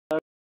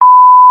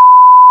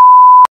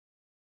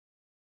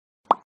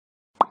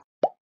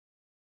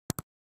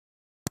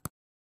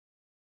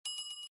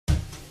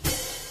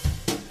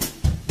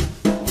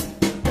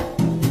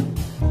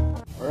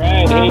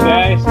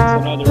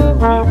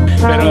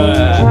Pero,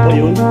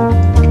 yun?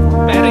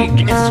 very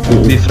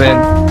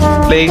Different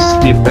place,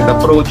 different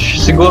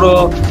approach.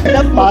 Siguro,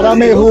 para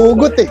may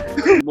hugot eh.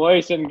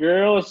 boys and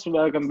girls,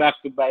 welcome back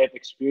to Baet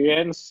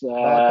Experience.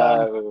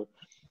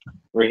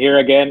 We're here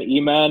again.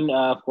 Imman,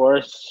 of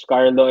course,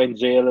 Carlo and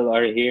Jail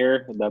are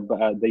here,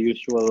 the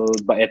usual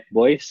Baet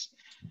Boys.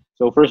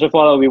 So first of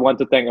all, we want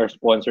to thank our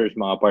sponsors,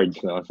 mga pards.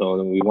 No?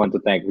 So we want to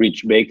thank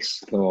Rich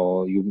Bakes.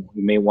 So you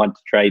may want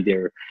to try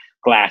their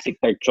classic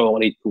dark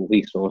chocolate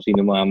cookies. So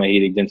sino mga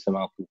mahilig dyan sa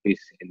mga cookies.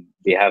 And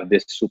they have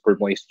this super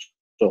moist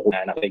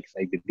chocolate cakes.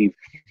 I believe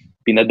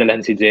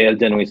pinadalan si JL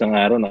dyan ng isang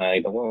araw.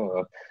 Nakita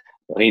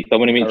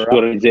mo naman yung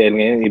itsura ni JL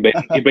ngayon.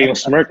 Iba yung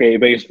smirk eh.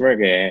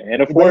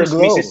 And of course,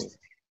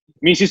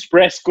 Mrs.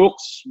 Press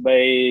Cooks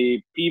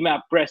by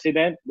PMAP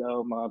President,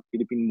 mga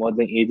Philippine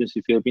Modeling Agency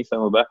Philippines,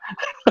 tama ba?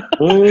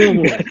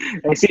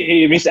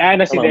 Si Miss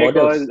Anna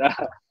Sidecon,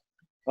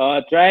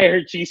 try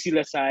her cheesy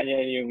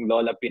lasagna, yung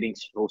Lola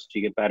Piring's roast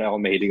chicken. Para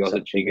ako mahilig ako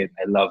sa chicken.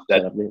 I love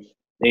that.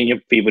 Yun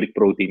yung favorite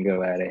protein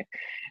ko, pare.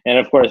 And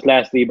of course,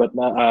 lastly, but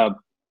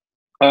not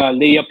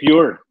Leia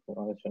Pure.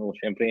 So,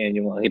 syempre, yan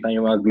yung makikita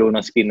yung mga glow ng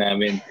skin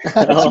namin.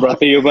 That's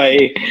brought to you by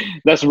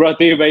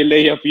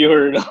Leia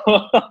Pure. No?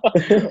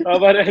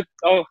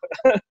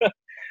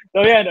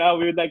 So yeah,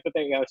 we would like to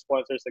thank our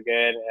sponsors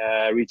again,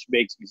 Rich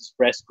Bakes, Mrs.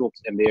 Press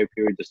Cooks, and Leia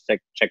Pure. Just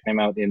check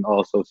them out in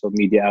all social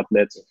media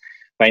outlets.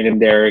 Find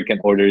them there, you can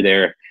order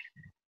there.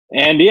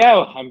 And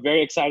yeah, I'm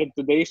very excited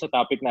today sa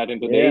topic natin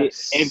today.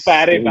 Yes. And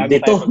pare,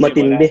 dito,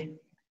 matindi.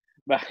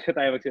 Bakit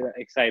tayo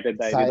excited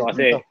tayo dito?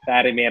 Kasi,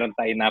 pare, meron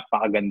tayo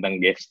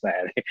napakagandang guest,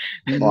 pare.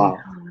 Wow.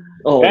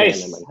 Oh,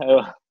 guys,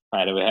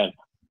 pare,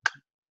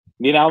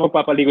 hindi na ako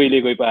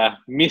magpapaligoy-ligoy pa.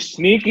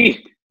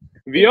 Ms.Nikki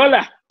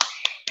Viola!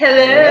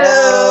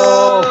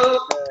 Hello!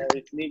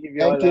 Ms.Nikki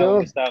Viola,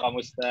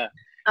 kamusta?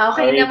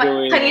 Kanina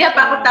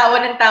pa ako tawa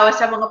ng tawa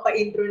sa mga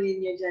pa-intro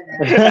ninyo dyan.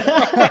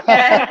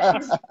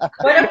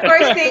 But of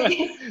course,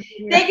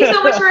 thank you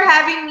so much for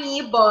having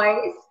me,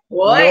 boys.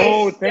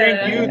 No,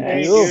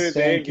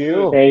 thank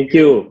you.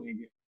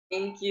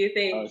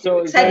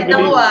 So excited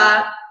ako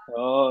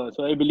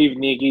so I believe,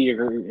 Nikki,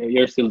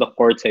 you're still the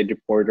courtside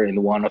reporter in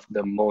one of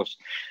the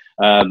most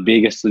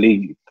biggest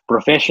league,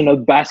 professional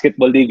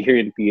basketball league here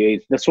in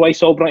PH. That's why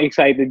sobrang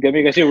excited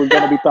kami kasi we're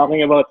gonna be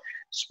talking about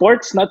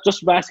sports, not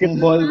just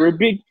basketball. We're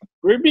big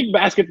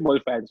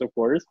basketball fans, of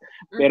course,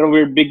 pero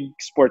we're big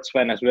sports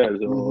fan as well.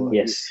 So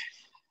yes,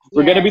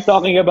 we're gonna be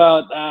talking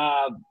about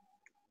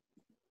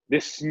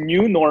this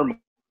new normal.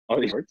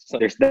 So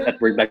there's that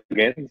word back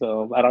again.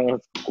 So parang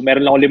kung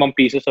meron lang ako 5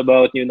 pesos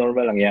about new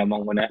normal, ang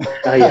yamang mo na.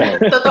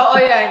 Ayan. Totoo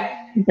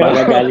yan.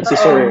 Magagalit si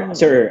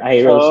Sir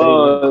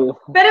Iron.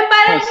 Pero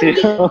parang di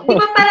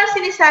ba parang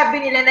sinasabi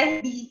nila na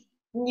hindi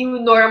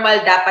new normal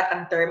dapat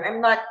ang term.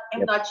 I'm not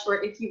sure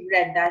if you've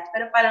read that.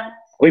 Pero parang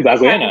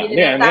bago yan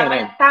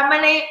tama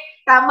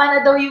na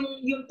daw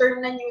yung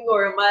term na new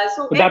normal.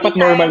 So dapat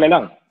normal na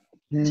lang.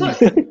 So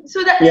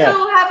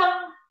habang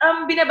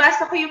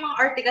binabasa ko yung mga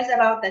articles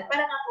about that,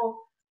 parang ako,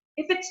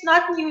 if it's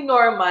not new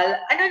normal,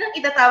 ano nang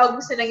itatawag mo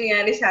sa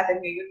nangyayari sa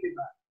atin ngayon, di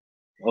ba?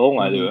 Oo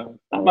nga, di ba?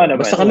 Tama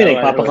naman. Basta kami,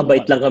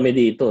 nagpapakabait lang kami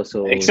dito.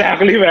 So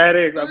exactly,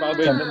 pare.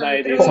 Nagpapakabait lang tayo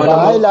dito.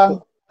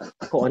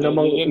 Kung ano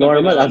mang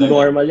normal,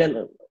 abnormal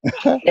yan.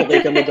 Okay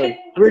kami doon.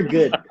 We're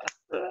good.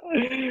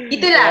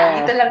 Dito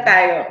lang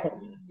tayo.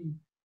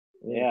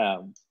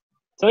 Yeah.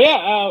 So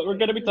yeah, we're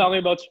gonna be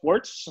talking about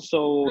sports.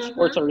 So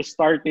sports are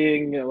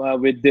restarting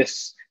with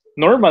this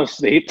normal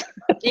state.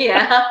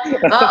 Yeah.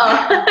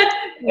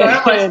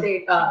 Normal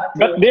state.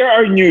 But there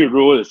are new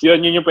rules.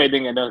 Yun yung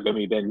pwedeng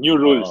gamitin. New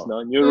rules,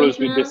 no? New rules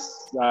with this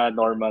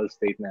normal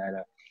state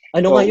na.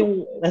 Ano nga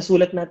yung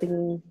nasulat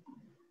nating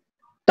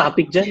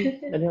topic dyan?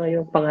 Ano nga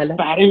yung pangalan?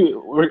 Pare,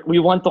 we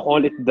want to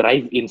call it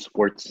drive-in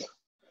sports.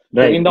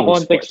 In the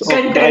context of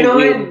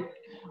drive-in.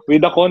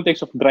 With the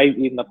context of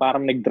drive-in na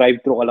parang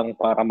nag-drive-thru ka lang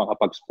para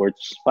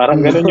makapag-sports.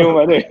 Parang ganun yung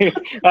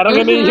parang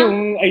ganun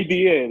yung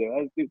idea.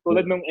 Diba?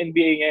 Tulad ng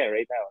NBA ngayon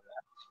right now.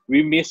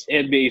 We miss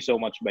NBA so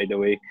much, by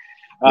the way.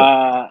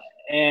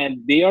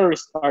 And they are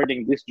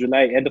starting this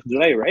July, end of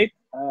July, right?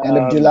 End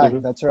of July,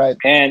 that's right.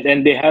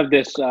 And they have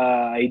this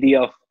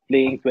idea of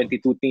playing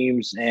 22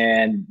 teams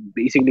and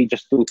basically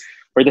just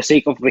for the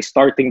sake of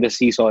restarting the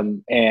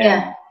season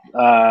and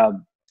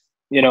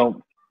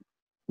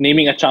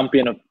naming a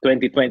champion of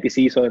 2020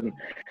 season.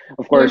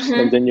 Of course,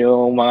 nandun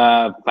yung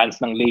mga fans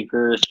ng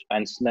Lakers,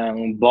 fans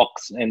ng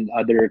Bucks, and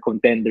other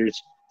contenders,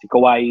 si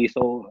Kawhi.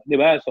 So, di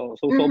ba? So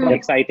sobrang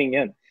exciting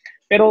yan.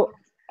 Pero,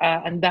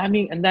 ang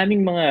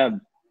daming mga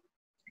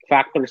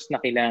factors na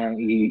kailangang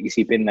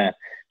iisipin na,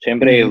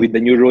 syempre, with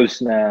the new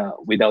rules na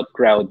without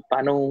crowd,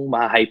 paano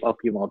ma-hype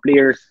up yung mga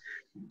players?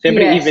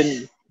 Syempre,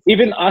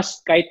 even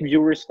us, kahit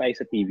viewers tayo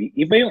sa TV,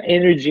 iba yung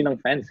energy ng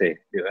fans eh.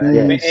 Di ba?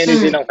 Iba yung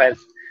energy ng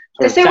fans.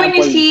 So, kasi when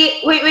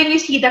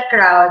you see the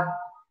crowd,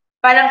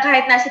 parang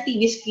kahit nasa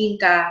TV screen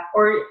ka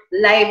or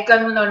live ka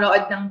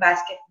nanonood ng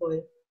basketball,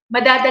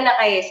 madadala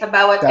kayo sa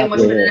bawat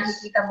emosyon na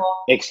nakikita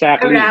mo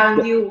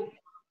around you.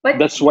 But,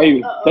 That's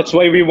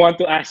why we want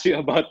to ask you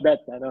about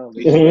that.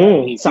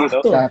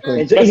 Sakto.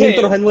 Exactly. Medyo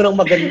inintrohan mo ng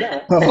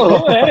maganda.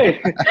 Oo,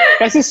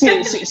 kasi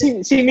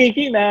si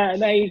Nikki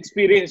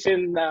na-experience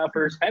yun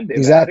first hand.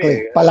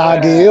 Exactly.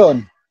 Palagi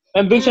yun.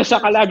 Nandun siya sa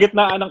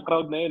kalagitnaan ng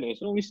crowd na yun.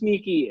 So, Miss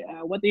Nikki,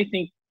 what do you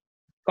think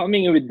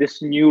coming with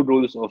this new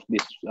rules of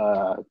this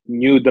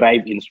new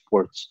drive in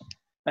sports?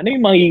 Ano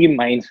yung magiging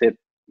mindset?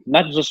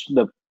 Not just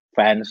the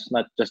fans,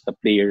 not just the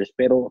players,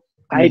 pero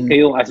kahit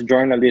kayo as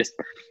journalist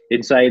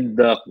inside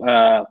the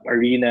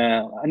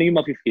arena, ano yung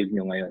mafe-feel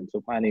nyo ngayon?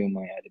 So, paano yung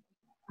mangyayari?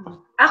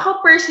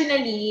 Ako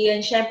personally,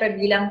 and syempre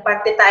bilang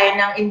parte tayo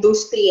ng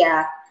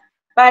industriya,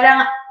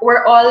 parang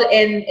we're all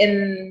in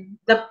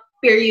the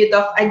period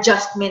of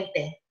adjustment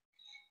eh.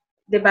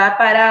 'Di ba?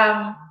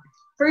 Parang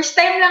first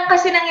time lang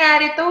kasi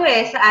nangyari to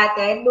sa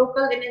atin,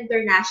 local and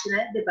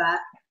international, 'di ba?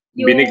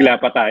 Binigla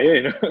pa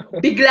tayo no?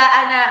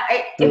 Biglaan na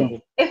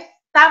if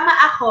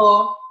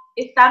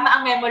tama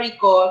ang memory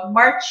ko,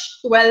 March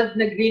 12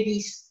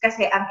 nag-release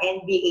kasi ang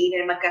NBA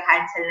na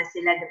magka-cancel na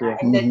sila, di ba?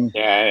 And then,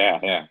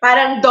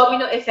 parang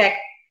domino effect.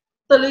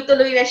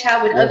 Tuloy-tuloy na siya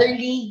with other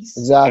leagues.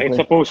 Exactly.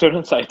 Sa puso.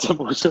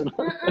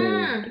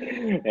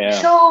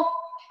 So,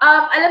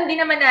 alam din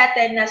naman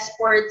natin na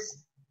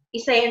sports,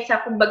 isa yun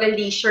sa kumbaga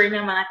leisure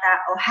ng mga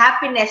tao,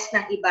 happiness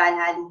ng iba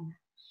lalo.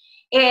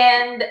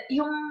 And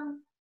yung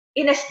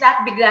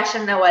in-snap bigla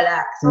siyang nawala.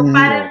 So,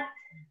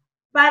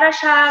 para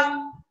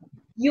siyang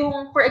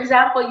yung, for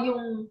example,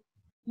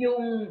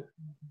 yung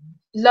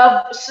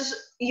love,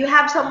 you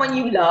have someone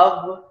you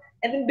love,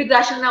 and then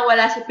bigla siyang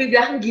nawala, so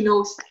bigla kang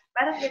ginost.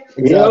 Parang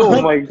oh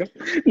my God.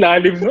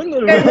 Lalim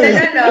nun.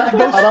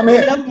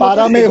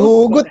 Para may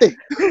hugot eh.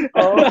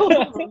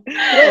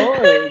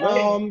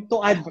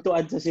 To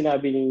add sa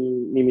sinabi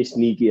ni Ms.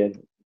 Nikki,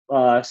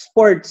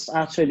 sports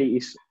actually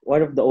is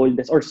one of the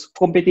oldest, or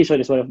competition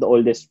is one of the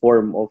oldest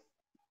form of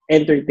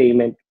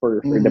entertainment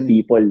for the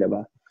people,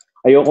 diba?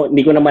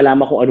 Hindi ko na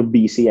malaman kung ano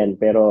busy yan,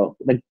 pero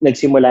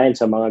nagsimula yan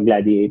sa mga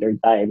gladiator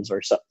times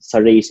or sa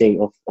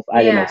racing of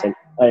animals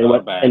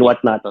and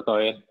whatnot.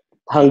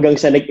 Hanggang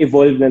sa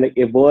nag-evolve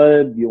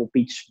yung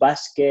pitch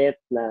basket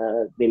na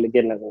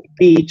nilagyan ng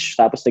pitch,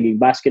 tapos naging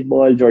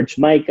basketball,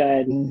 George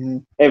Mikan,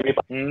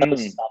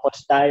 everybody.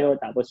 Tapos tayo,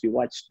 tapos we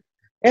watched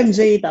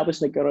MJ, tapos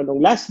nagkaroon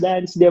ng Last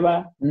Dance, di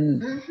ba?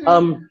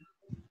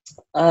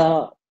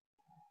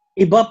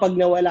 Iba pag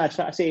nawala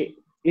siya kasi,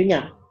 yun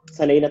nga,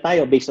 sanay na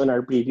tayo based on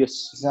our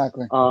previous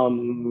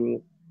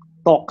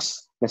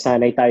talks.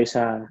 Nasanay tayo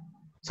sa,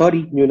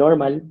 new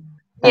normal.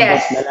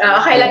 Yes,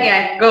 okay lang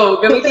yan. Go.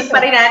 Gamitin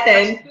pa rin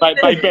natin.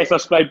 5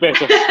 pesos.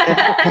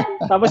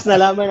 Tapos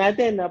nalaman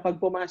natin na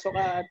pag pumasok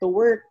ka to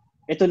work,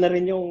 ito na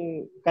rin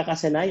yung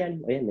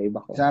kakasanayan. Ayan, may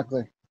iba ko.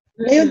 Exactly.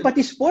 Ngayon,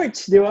 pati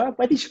sports, di ba?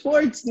 Pati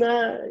sports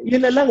na,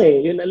 yun na lang.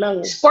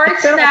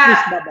 Sports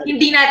na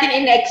hindi natin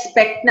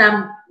in-expect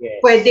na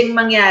pwedeng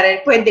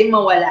mangyari, pwedeng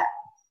mawala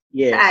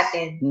sa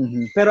atin.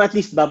 Pero at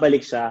least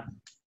babalik siya.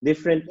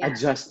 Different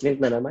adjustment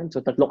na naman.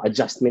 So, 3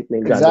 adjustment na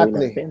yung gagawin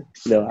natin.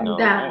 Diba?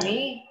 Ang dami.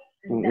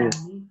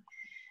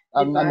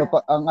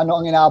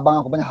 Ang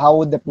inaabangan ko ba, how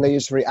would the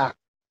players react?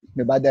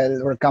 Diba?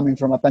 Dahil we're coming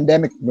from a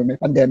pandemic. May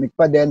pandemic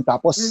pa din.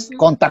 Tapos,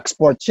 contact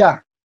sport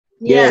siya.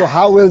 Yeah. So,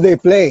 how will they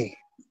play?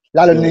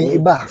 Lalo na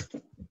yung iba.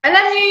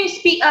 Alam niyo,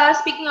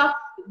 speaking of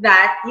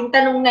that, yung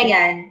tanong na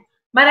yan,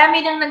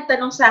 marami nang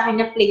nagtanong sa akin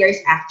na players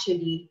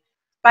actually.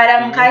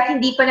 Parang kahit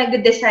hindi pa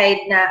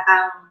nagde-decide na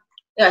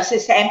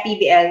sa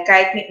MPBL,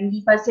 kahit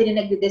hindi pa sila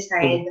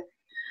nagde-decide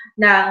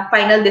ng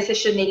final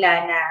decision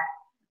nila na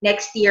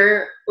next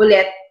year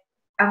ulit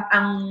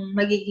ang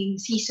magiging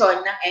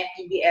season ng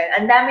MPBL.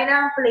 Ang dami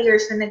ng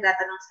players na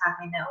nagtatanong sa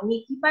akin na,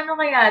 Nikki, paano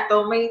kaya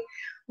to?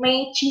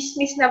 May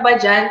chismis na ba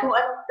dyan kung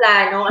anong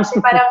plano?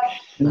 Kasi parang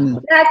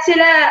lahat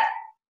sila,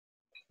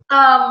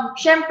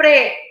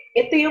 syempre,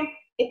 ito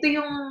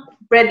yung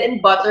bread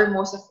and butter,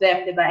 most of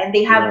them, di ba? And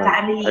they have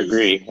families.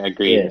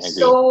 Agree.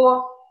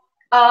 So,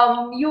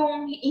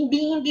 yung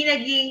hindi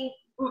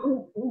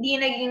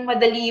naging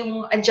madali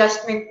yung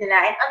adjustment nila.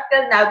 And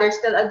until now, they're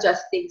still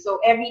adjusting.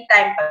 So, every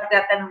time,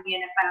 pagtatanong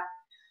niya na parang,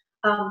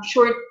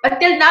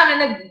 until now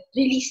na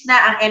nag-release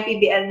na ang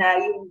MPBL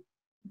na yung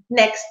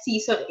next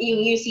season,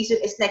 yung season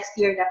is next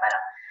year na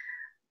parang,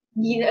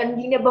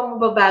 hindi na ba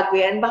mababago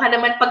yan? Baka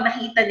naman pag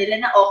nakita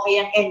nila na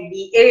okay ang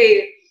NBA,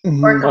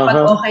 or kapag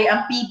okay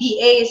ang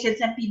PBA, since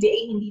ang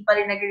PBA hindi pa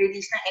rin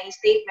nag-release ng any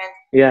statement.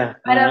 Yeah.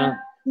 Parang,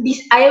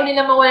 ayaw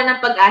nila mawala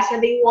ng pag-asa.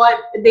 They want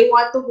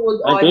to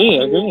hold on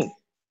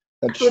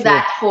to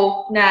that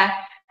hope na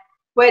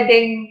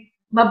pwedeng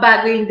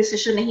mabago yung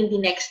decision na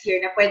hindi next year,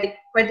 na pwede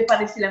pa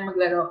rin silang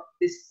maglaro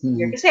this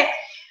year. Kasi,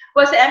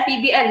 sa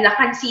MPBL,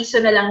 lakan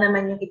season na lang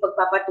naman yung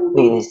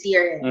ipagpapatuloy this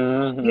year.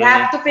 You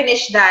have to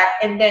finish that,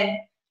 and then,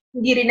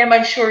 hindi rin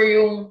naman sure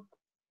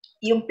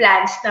yung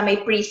plans na may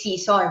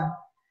pre-season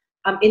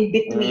in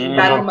between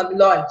bago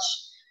mag-launch.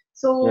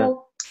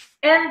 So,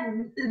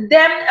 and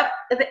them,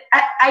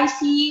 I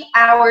see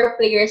our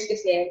players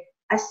kasi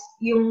as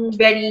yung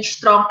very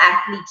strong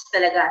athletes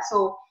talaga.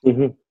 So,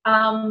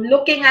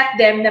 looking at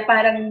them na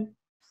parang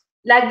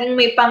laging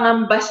may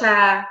pangamba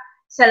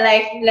sa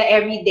life nila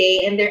every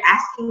day and they're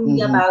asking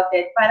me about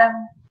it. Parang,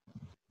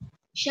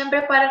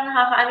 syempre parang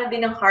nakakaano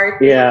din ng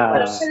heart. Yeah.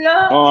 Parang, hala,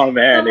 Oh,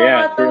 man,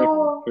 yeah.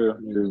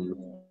 True.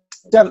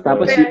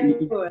 Tapos,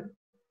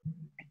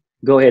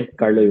 go ahead,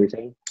 Carlo, you were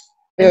saying?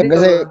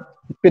 Kasi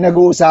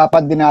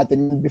pinag-uusapan din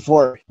natin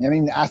before. I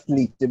mean,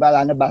 athletes, di ba?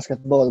 Lalo na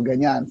basketball,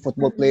 ganyan,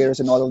 football players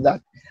and all of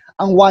that.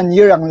 Ang 1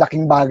 year, ang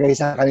laking bagay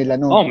sa kanila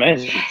noon. Oh, man.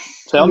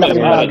 Ang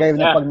laking bagay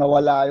na pag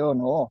nawala yun.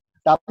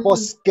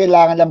 Tapos,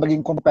 kailangan lang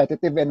maging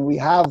competitive and we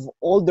have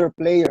older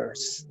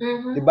players.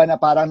 Di ba na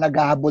parang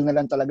naghahabol na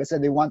lang talaga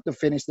sila. They want to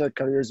finish their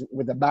careers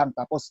with a bang.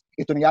 Tapos,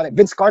 ito nangyari.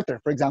 Vince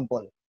Carter, for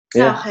example.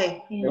 Yeah.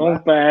 Okay. Oh,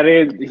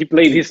 pare, he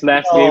played his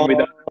last game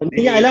without...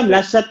 Hindi niya alam,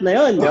 last shot na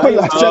yun.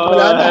 Last shot,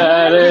 wala na.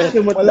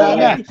 Wala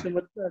na.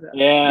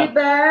 Yeah.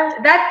 Diba?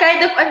 That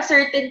kind of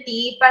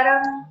uncertainty,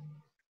 parang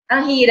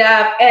ang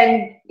hirap.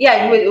 And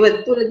yeah,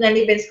 with tulad nga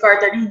ni Vince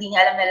Carter, hindi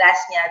niya alam na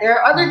last niya. There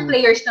are other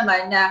players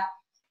naman na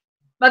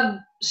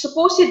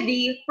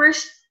supposedly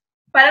first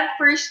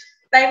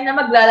time na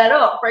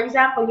maglalaro. For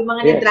example, yung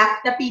mga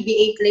na-draft na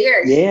PBA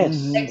players. Yes.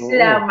 Like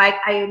sila, Mike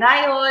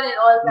Ayunayon and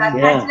all that.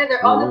 Sila, they're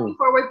all looking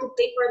forward to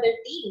play for their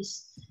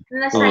teams.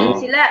 Na-sign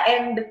sila.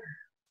 And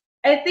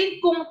I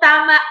think kung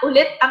tama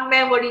ulit ang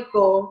memory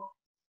ko,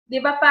 di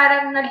ba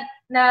parang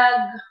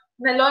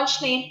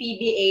na-launch na yung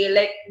PBA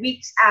like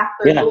weeks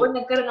after doon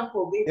nagkaroon ng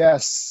COVID.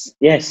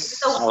 Yes.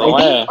 So,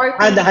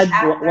 Had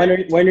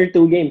one or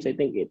two games, I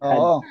think it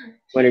had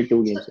 1 or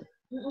 2 games.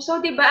 So,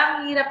 di ba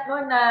ang hirap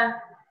no na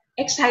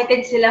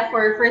excited sila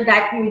for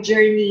that new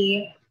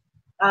journey,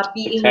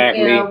 being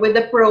with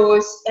the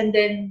pros, and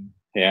then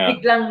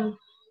biglang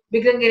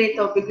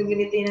ganito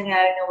yung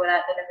nangyari na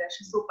wala talaga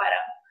siya. So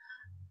parang,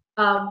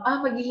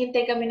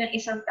 maghihintay kami ng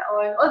 1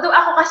 taon. Although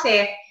ako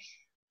kasi,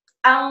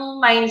 ang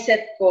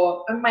mindset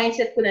ko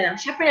na lang,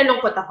 syempre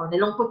nalungkot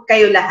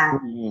kayo lahat.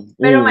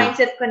 Pero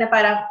mindset ko na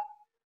parang,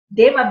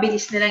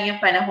 mabilis na lang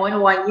yung panahon,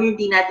 1 year,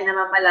 hindi natin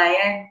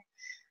namamalayan.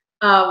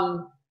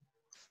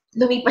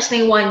 Lumipas na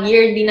yung 1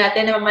 year, hindi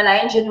natin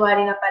namamalayan,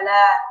 January na pala.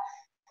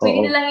 So,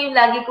 yun na lang yung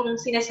lagi kong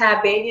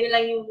sinasabi, yun na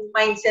lang yung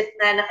mindset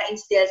na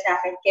naka-instill sa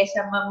akin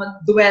kesa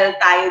mag-dwell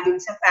tayo dun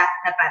sa fact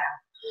na parang,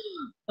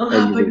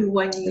 haba ng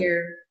 1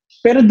 year.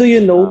 Pero do you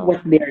know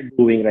what they are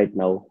doing right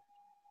now?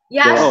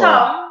 Yeah,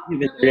 some.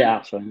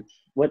 Reaction.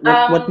 What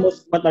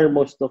are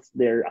most of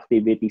their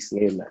activities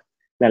ngayon na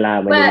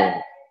nalaman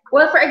nyo?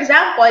 Well, for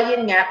example,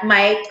 yun nga,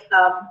 Mike,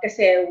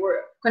 kasi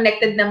we're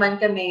connected naman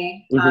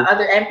kami,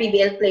 other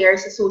MPBL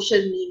players sa social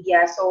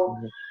media. So,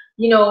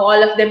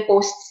 all of them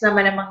posts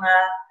naman ng mga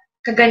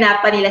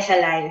kaganapan nila sa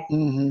live.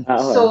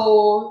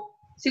 So,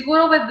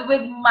 siguro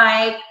with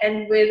Mike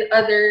and with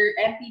other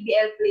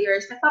MPBL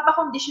players,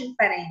 nagpapakondisyon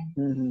pa rin.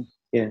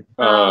 Yeah.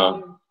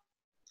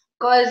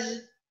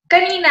 Because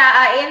kanina,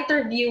 I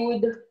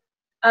interviewed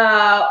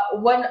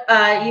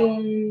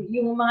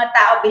yung mga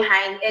tao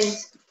behind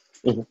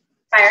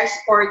Fire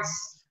Sports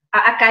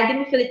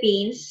Academy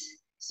Philippines.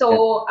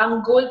 So,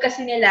 ang goal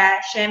kasi nila,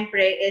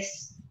 syempre, is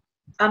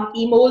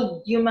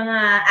i-mold yung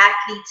mga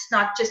athletes,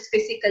 not just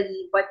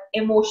physically, but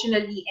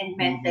emotionally and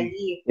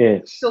mentally.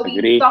 Yes. So,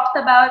 we talked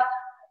about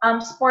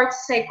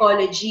sports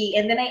psychology,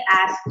 and then I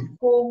asked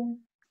kung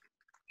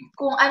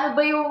ano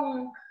ba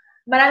yung,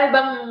 marami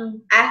bang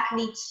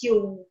athletes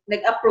yung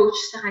nag-approach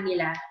sa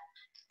kanila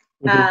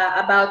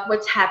about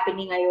what's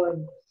happening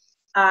ngayon.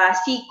 I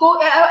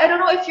don't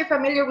know if you're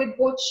familiar with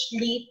Coach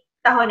Lee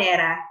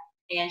Tahonera.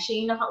 Ayan, siya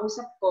yung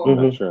nakausap ko.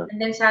 And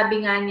then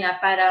sabi nga niya,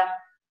 parang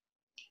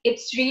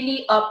it's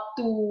really up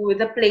to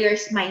the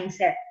player's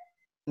mindset.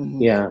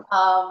 Yeah.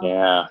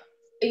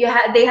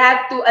 They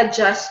have to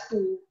adjust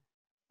to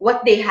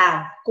what they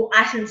have, kung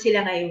asan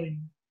sila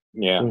ngayon.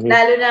 Yeah.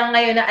 Lalo na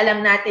ngayon na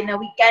alam natin na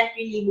we can't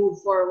really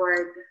move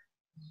forward.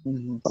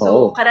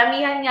 So,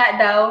 karamihan nga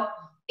daw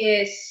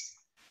is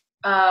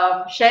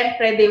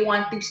syempre, they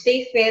want to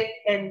stay fit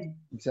and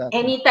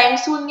anytime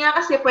soon nga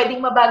kasi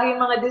pwedeng mabago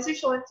yung mga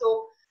desisyon.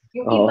 So,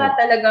 yung iba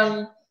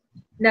talagang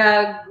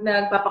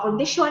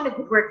nagpapakondisyon,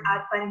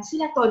 nag-workout pa rin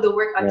sila, todo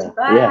workout sa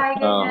bahay,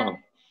 ganyan.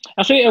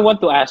 Actually, I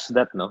want to ask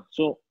that, no?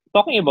 So,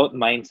 talking about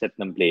mindset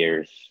ng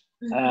players,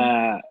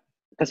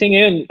 kasi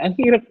ngayon, ang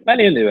hirap,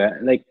 paano yun, di ba?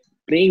 Like,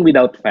 playing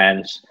without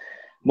fans,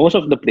 most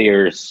of the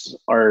players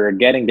are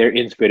getting their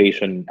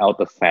inspiration out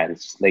of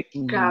fans. Like,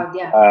 crowd,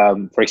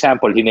 for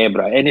example,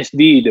 Ginebra,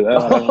 NSD, di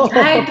ba?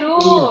 Ay, true.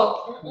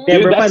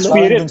 That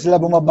spirit, sila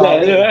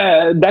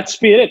bumabawi. that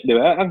spirit, di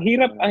ba? Ang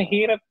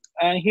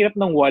hirap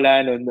nang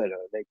wala nun, ano?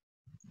 Like,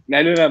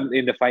 lalo na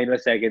in the final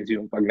seconds,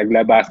 yung pag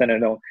naglabasan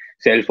na ng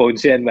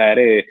cellphones yan,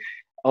 mare.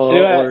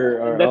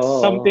 That's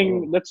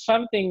something that's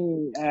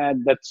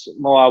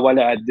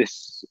mawawala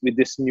with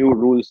this new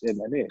rules and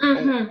ano eh.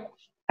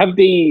 Have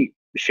they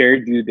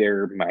shared you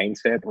their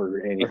mindset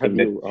or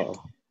anything?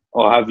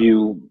 Or have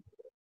you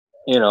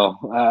I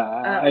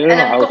don't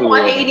know how to. Kung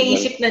ano yung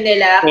iniisip na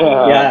nila.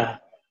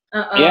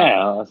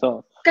 Yeah.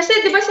 So kasi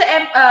 'di ba sa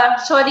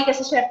sorry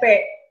kasi syempre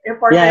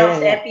reporter of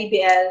the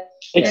PBL.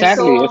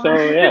 Exactly.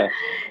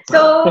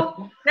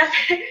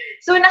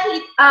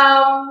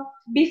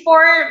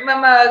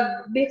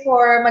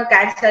 Before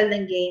mag-cancel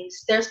ng games,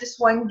 there's this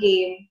one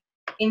game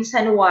in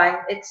San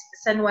Juan. It's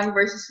San Juan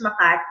versus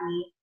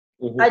Makati.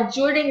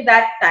 During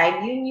that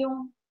time, yun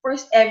yung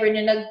first ever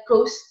na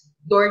nag-close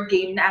door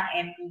game na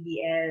ang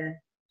MPBL.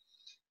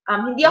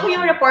 Hindi ako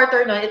yung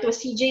reporter noon. It was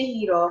CJ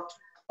Hero.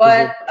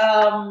 But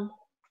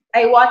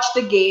I watched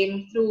the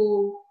game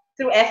through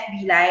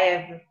FB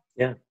Live.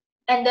 Yeah.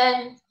 And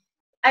then,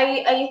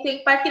 I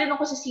think, parang tinanong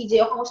ko sa CJ,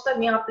 kamusta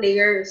yung mga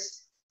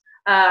players?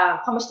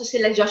 Kamusta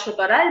sila Joshua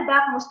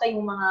Toralba? Kamusta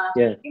yung mga,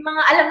 yung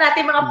mga, alam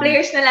natin, mga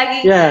players na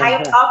laging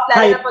hyped up,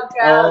 lalo na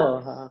pag-crowd.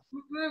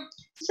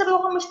 Sabi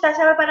ko, kamusta?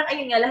 Sabi parang,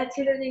 ayun nga, lahat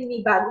sila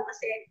ninibago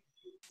kasi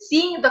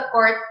seeing the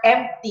court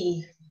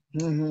empty,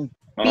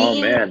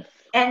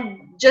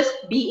 and just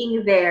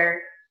being there,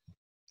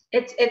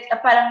 it's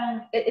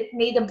parang, it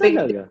made a big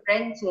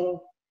difference.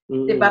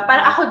 Diba?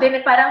 Parang ako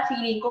din, parang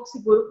feeling ko,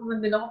 siguro kung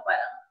nandun ako,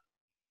 parang,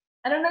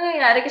 ano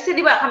nangyayari? Kasi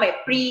di ba kami,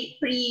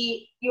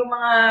 yung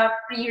mga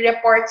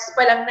pre-reports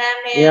pa lang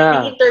namin,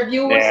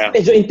 pre-interviews.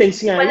 Medyo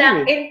intense nga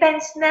yun.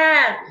 Intense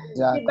na.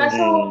 Diba?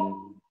 So,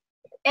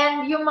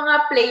 and yung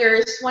mga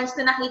players, once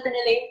na nakita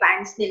nila yung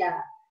fans nila,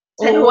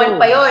 San Juan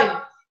pa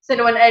yun. San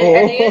Juan,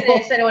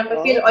 San Juan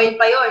pa, Phil Oil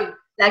pa yun.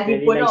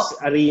 Laging puno. Nice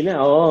arena,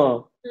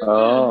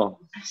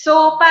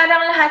 So,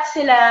 parang lahat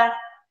sila,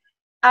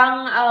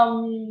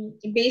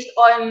 based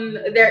on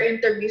their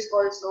interviews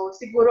also,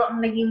 siguro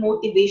ang naging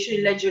motivation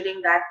nila during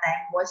that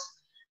time was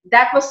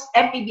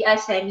MPBL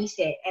semis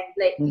and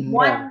like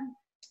one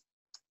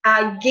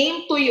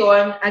game 2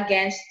 yon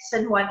against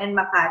San Juan and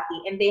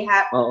Makati, and they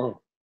have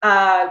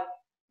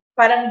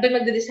parang doon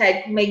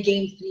mag-decide kung may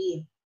game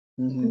 3.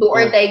 Do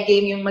or die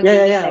game yung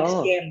magiging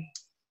next game.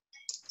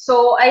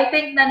 So, I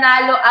think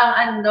nanalo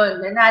ang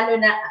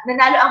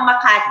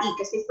Makati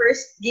kasi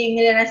first game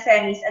nila na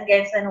semis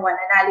against San Juan,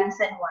 nanalo yung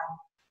San Juan.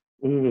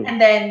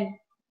 And then,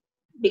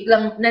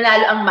 biglang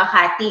nanalo ang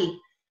Makati.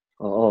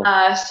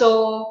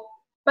 So,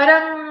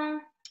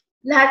 parang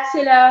lahat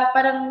sila,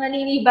 parang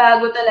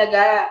naninibago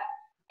talaga.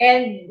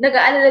 And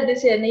nag-aalala din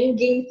sila na yung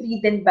game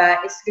 3 din ba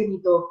is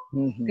ganito.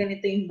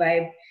 Ganito yung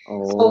vibe.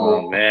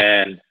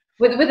 Man.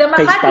 With the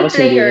Makati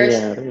players,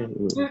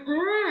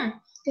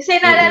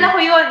 kasi naalala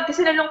ko yun. Kasi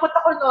nalungkot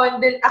ako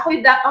noon. Ako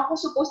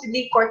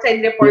supposedly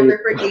courtside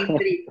reporter for game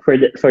 3. for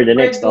the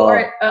next.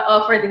 For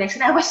the next.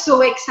 And I was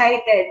so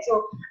excited.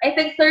 So, I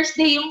think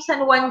Thursday yung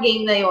San Juan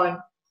game na yun.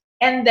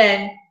 And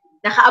then,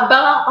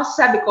 nakaabang ako kasi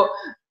sabi ko,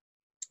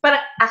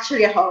 parang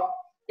actually ako,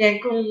 yan,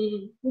 kung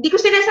hindi ko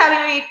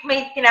sinasabi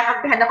may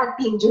kinakampihan akong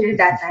team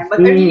during that time, but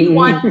I really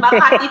want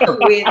Makati to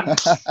win.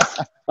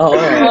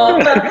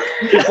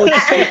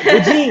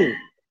 Bujing!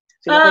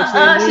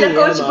 Sila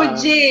Coach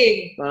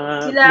Bujing.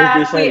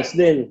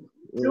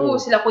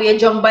 Sila Kuya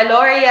Jong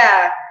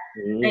Baloria.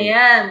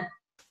 Ayan.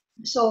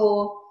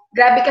 So,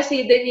 grabe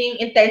kasi din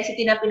yung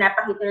intensity na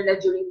pinapakita nila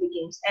during the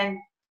games. And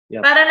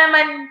para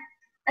naman,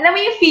 alam mo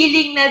yung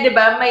feeling na, di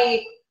ba,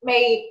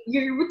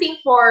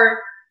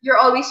 you're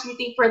always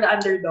rooting for the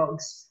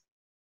underdogs.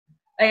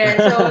 Ayan,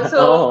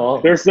 so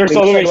there's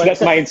always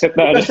that mindset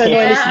na. San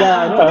Juan is the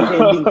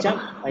defending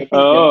champ. I think.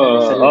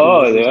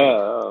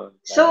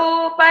 So,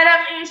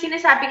 parang yung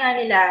sinasabi nga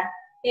nila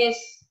is,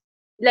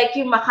 like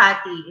yung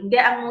Makati, hindi,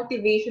 ang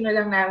motivation na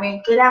lang namin,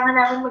 kailangan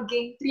namin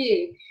mag-game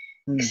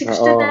 3 Kasi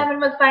gusto namin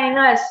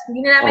mag-finals.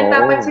 Hindi na namin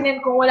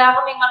papansinin kung wala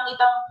kaming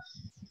makitang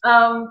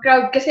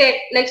crowd. Kasi,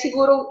 like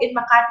siguro in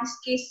Makati's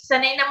case,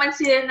 sanay naman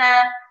sila na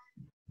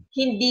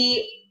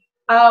hindi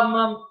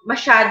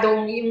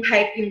masyadong yung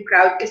hype yung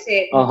crowd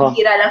kasi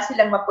hira lang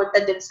silang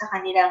mapunta dun sa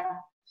kanilang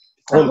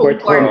home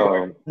court.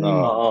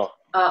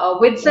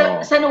 With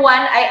San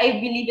Juan, I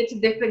believe it's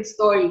a different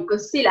story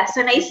because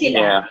sanay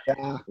sila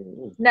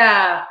na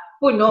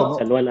puno.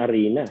 San Juan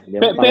Arena.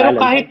 Pero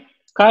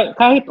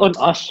kahit on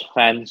us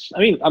fans, I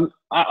mean,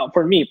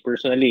 for me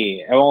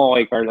personally, ewan ko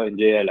kay Carlo and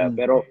JL,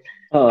 pero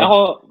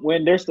ako,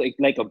 when there's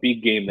like a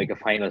big game, like a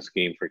finals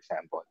game, for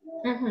example,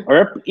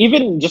 or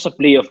even just a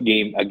playoff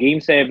game, a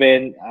game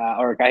 7,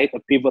 or kahit a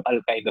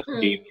pivotal kind of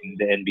game in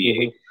the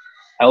NBA,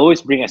 I always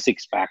bring a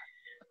 6-pack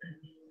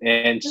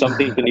and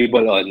something to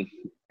nibble on.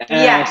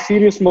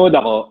 Serious mode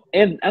ako.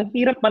 And ang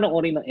hirap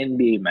panoorin ng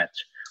NBA match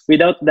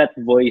without that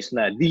voice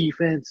na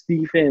defense.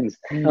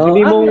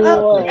 Hindi mo,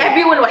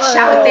 everyone was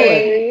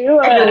shouting.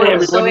 Everyone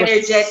was so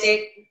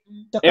energetic.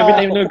 Every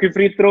time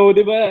nag-free throw,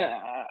 di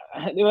ba?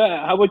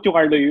 How about you,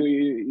 Carlo?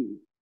 You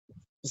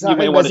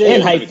may want to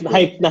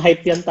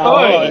hype yan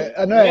tao.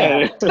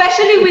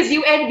 Especially with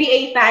you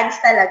NBA fans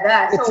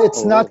talaga. So,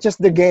 it's not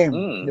just the game.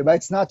 Diba?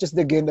 It's not just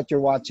the game that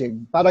you're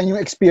watching. Parang yung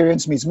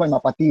experience mismo,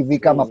 mapa-TV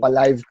ka,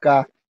 mapa-live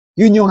ka,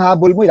 yun yung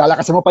habol mo,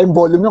 ilalakasan mo pa yung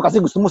volume nyo kasi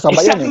gusto mo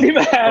sabayan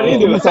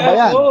Gusto mo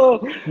sabayan.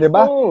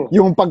 Diba?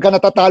 Yung pagka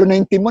natatalo na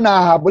yung team mo,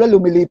 nahahabol,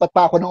 lumilipat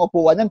pa ako ng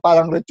upuan yan,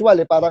 parang ritual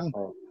parang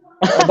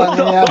abang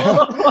nangyari.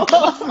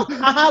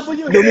 Hahabol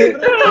yun.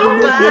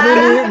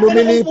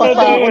 Lumilipat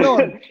pa ako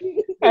noon.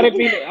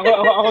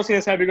 Ako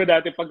sinasabi ko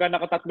dati, pagka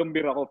nakatatlong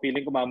beer ako,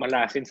 feeling ko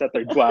mamalasin sa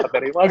third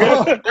quarter.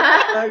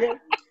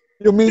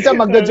 Yung minsan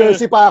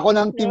magda-jersey pa ako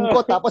ng team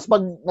ko, tapos pag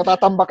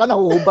natatamba ka,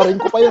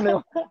 nahuhubarin ko pa yun.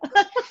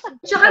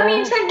 Tsaka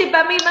minsan, di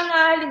ba, may mga,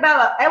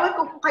 halimbawa, ewan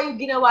ko kung kayo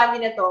ginawa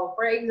nila to.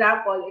 For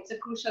example, it's a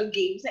crucial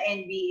game sa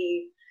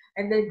NBA,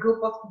 and then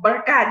group of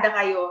barkada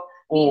kayo.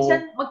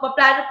 Minsan,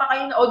 magpaplano pa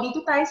kayo na, dito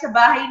tayo sa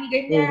bahay ni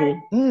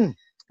ganyan.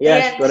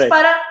 Yes, correct.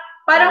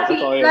 Parang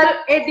feeling,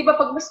 di ba,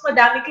 pag mas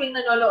madami kayong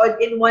nanonood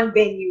in one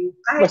venue,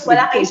 kahit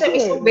wala kayo sa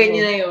mismong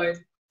venue na yun,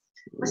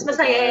 mas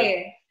masaya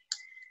eh.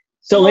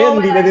 So ngayon,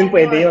 hindi na din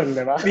pwede yun,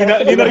 di ba?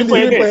 Hindi na rin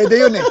pwede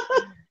yun eh.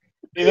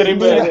 Hindi na rin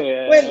pwede.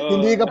 Well,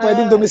 hindi ka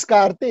pwedeng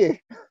dumiskarte eh.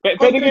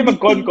 Pwede kayo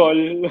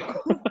mag-con-call.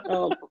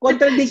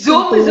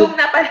 Zoom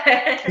na pala.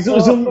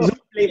 Zoom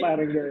play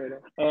parang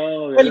gano'n.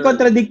 Well,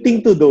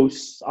 contradicting to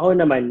those, ako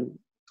naman,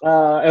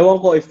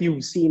 ewan ko if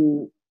you've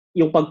seen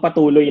yung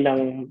pagpatuloy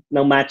ng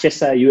matches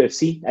sa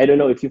UFC. I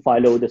don't know if you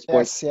follow the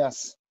sport.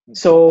 Yes.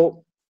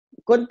 So,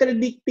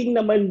 contradicting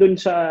naman dun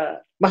sa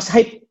mas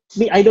hype.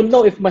 I don't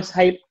know if mas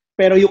hype,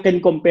 pero you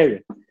can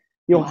compare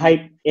yung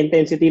hype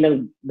intensity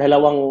ng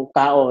dalawang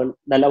tao,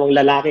 dalawang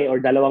lalaki or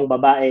dalawang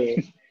babae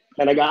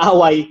na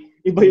nag-aaway,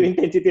 iba yung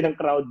intensity ng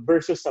crowd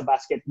versus sa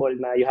basketball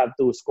na you have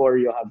to score,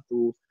 you have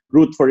to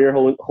root for your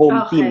home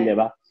team, di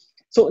ba?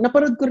 So,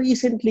 napanood ko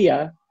recently,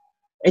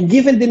 and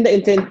given din the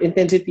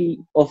intensity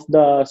of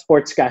the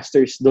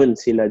sportscasters dun,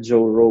 sila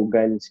Joe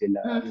Rogan,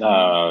 sila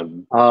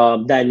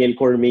Daniel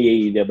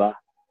Cormier, di ba?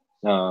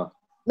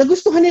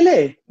 Nagustuhan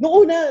nila eh.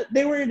 Noong una,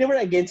 they were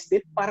against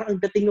it. Parang ang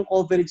dating ng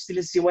coverage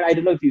nila I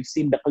don't know if you've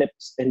seen the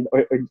clips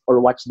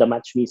or watched the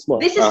match mismo.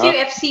 This is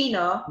UFC,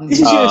 no? This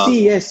is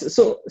UFC, yes.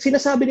 So,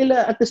 sinasabi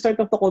nila at the start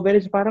of the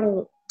coverage,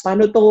 parang,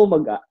 paano to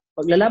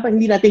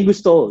maglalaban? Hindi natin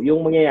gusto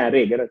yung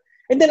mangyayari. Ganun.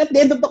 And then at the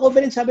end of the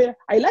coverage, sabi nila,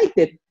 I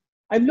liked it.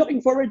 I'm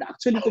looking forward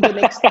actually to the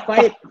next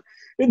fight.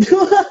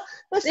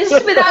 This is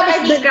without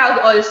any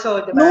crowd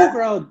also, diba? No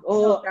crowd.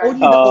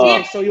 Only the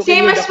coach. So you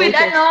same as with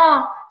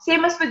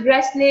same as with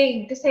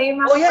wrestling. Kasi yung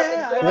mga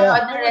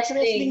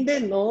wrestling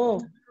din,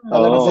 no?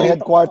 Talagang sa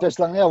headquarters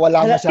lang niya,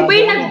 wala masyado. Iba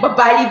yung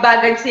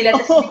nagbabalibagan sila,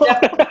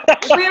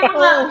 tapos iba yung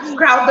mga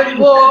crowd and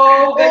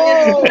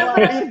ganyan.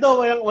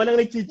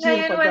 Walang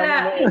nag-cheer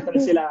pagka enter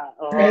sila.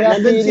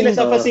 Nandun sila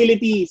sa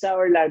facility sa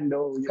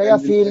Orlando. Kaya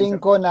feeling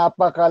ko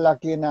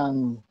napakalaki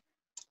ng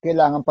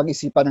kailangan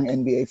pag-isipan ng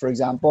NBA, for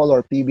example,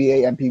 or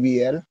PBA and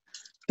PBL,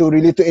 to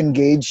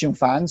engage yung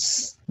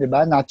fans, di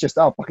ba? Not just,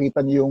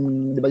 pakita niyo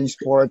yung, di ba, yung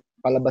sport,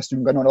 palabas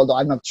yung ganun. Although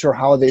I'm not sure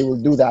how they will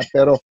do that.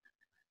 Pero,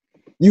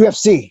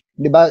 UFC,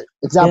 di ba?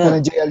 Example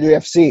ng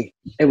JLUFC.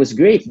 It was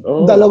great.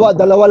 Dalawa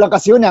lang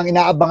kasi yun. Ang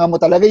inaabangan mo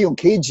talaga yung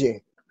cage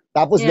eh.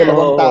 Tapos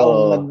dalawang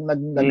taong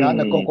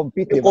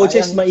nagko-compete. Yung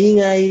coaches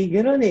maingay,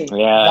 gano'n eh.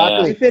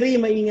 Exactly.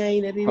 Referee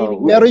maingay,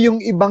 narinig. Pero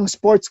yung ibang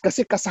sports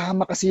kasi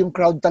kasama kasi yung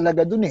crowd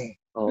talaga dun eh.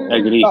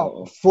 Agree.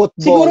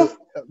 Football,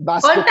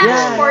 basketball.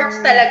 Contact sports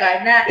talaga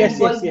na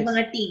involve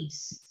mga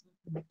teams.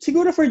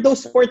 Siguro for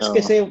those sports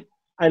kasi,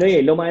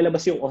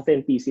 lumalabas yung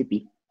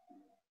authenticity.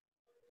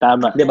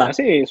 Tama. Diba?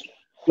 Kasi,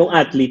 yung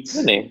athletes.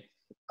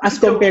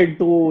 As compared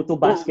to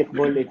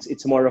basketball,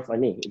 it's more of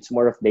it's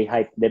more of they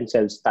hype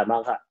themselves.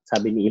 Tama ka,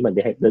 sabi ni Imman,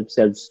 they hype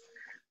themselves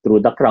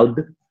through the crowd.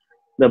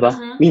 Diba?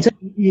 Minsan,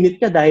 init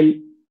ka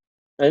dahil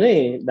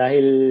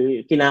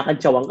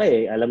kinakantsawan ka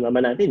eh. Alam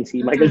naman natin,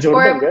 si Michael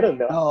Jordan, gano'n.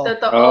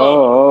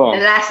 Totoo.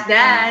 The Last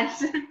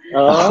Dance.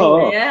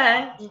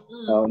 Yeah.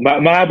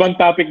 Mahabang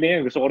topic na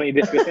yun. Gusto ko rin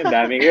i-discuss yun.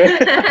 Dami yun.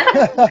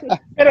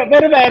 pero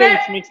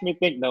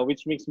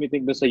which makes me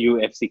think doon sa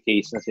UFC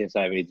case na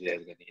sinasabi ni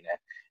Jill kanina.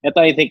 Ito,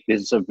 I think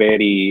this is a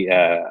very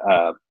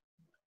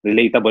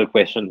relatable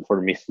question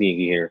for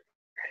Ms.Nikki here.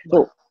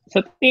 So,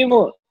 sa tingin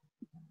mo,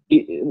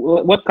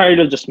 what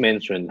Carlo just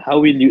mentioned, how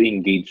will you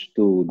engage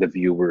to the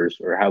viewers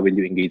or how will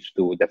you engage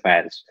to the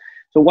fans?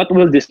 So what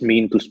will this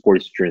mean to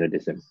sports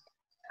journalism?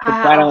 So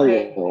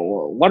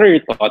what are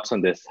your thoughts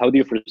on this? How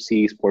do you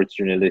foresee sports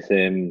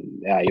journalism,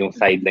 yung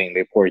sideline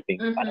reporting?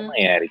 Paano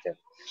mangyayari dyan?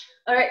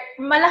 Alright,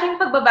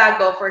 malaking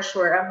pagbabago for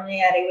sure ang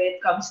mangyayari when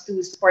it comes to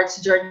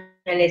sports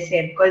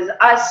journalism because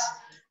us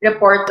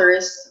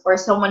reporters or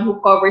someone who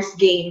covers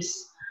games,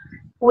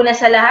 una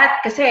sa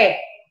lahat kasi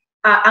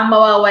ang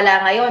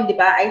mawawala ngayon, di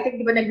ba? I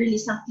think, di ba,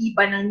 nag-release ng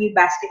FIBA ng new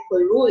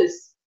basketball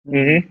rules.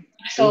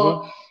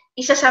 So,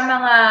 isa sa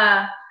mga,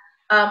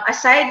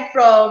 aside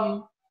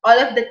from all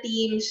of the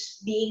teams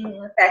being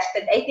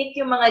tested, I think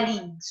yung mga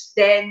leagues,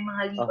 then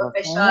mga league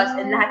officials,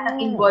 and lahat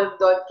ng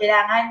involved doon,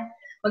 kailangan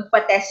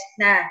magpa-test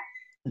na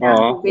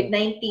ng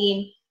COVID-19.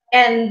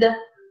 And,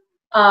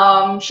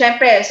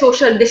 syempre,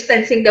 social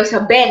distancing daw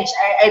sa bench.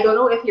 I don't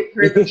know if you've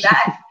heard of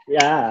that.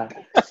 Yeah.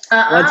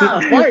 Once it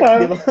apart,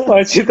 di ba?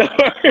 Once it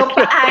apart. So,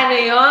 paano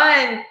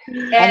yun?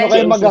 Ano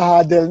kayo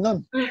mag-huddle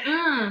nun?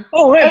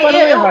 Paano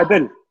yung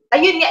huddle?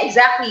 Ayun nga,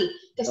 exactly.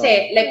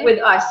 Kasi, like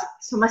with us,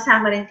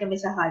 sumasama rin kami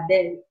sa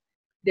huddle.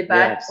 Di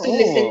ba? Yes. To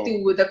listen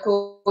to the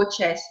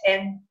coaches.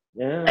 And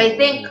I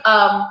think,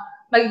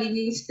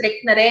 magiging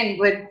strict na rin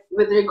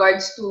with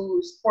regards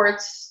to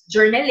sports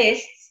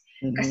journalists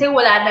Kasi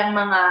wala nang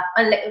mga,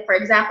 for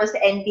example, sa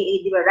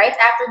NBA, di ba, right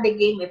after the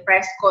game, may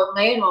press call,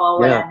 ngayon,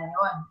 mawawala na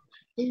yun.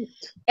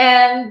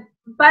 And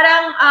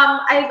parang,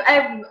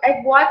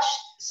 I've watched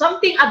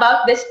something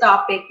about this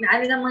topic na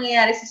ano nang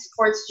mangyayari sa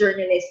sports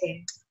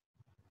journalism.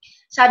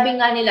 Sabi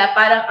nga nila,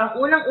 parang ang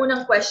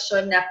unang-unang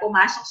question na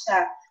pumasok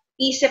sa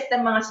isip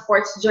ng mga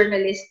sports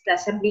journalista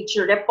sa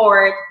Bleacher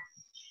Report,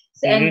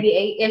 sa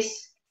NBA is,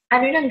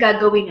 ano nang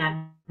gagawin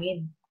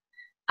namin?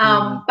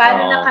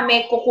 Paano na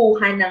kami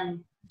kukuha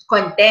ng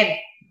content?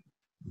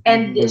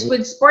 And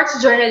with sports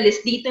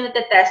journalists, dito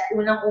natetest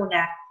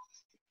unang-una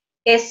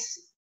is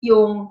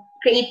yung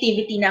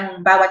creativity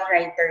ng bawat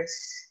writers.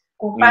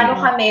 Kung paano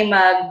kami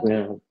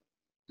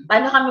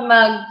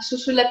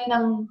magsusulat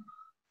ng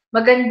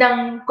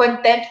magandang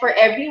content for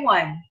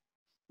everyone.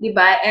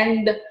 Diba?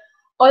 And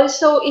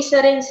also,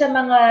 isa rin sa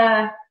mga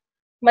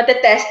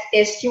matetest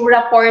is yung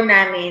rapport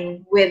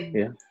namin with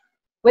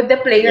the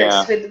players,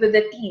 with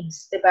the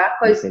teams, diba?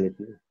 Because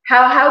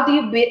how do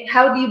you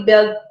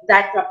build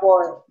that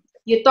rapport?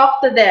 You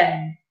talk to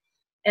them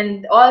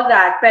and all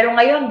that. Pero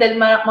ngayon, dahil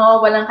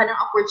mawawalan ka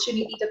ng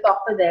opportunity to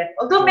talk to them.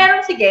 Although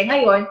meron,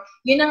 ngayon,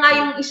 yun na nga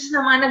yung isa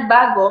sa mga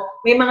nagbago,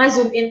 may mga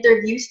Zoom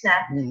interviews na.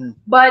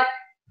 But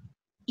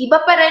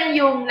iba pa rin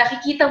yung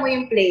nakikita mo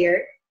yung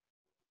player.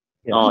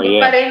 Iba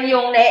pa rin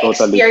yung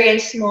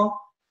na-experience mo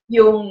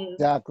yung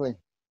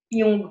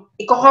yung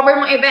i-cover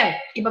mong event.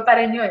 Iba pa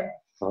rin yun.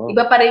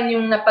 Iba pa rin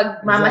yung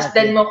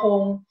napagmamasdan mo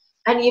kung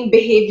ano yung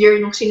behavior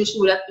ng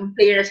sinusulat, yung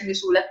player na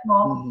sinusulat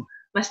mo.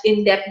 Mas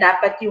in-depth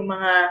dapat yung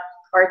mga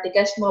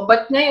articles mo.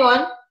 But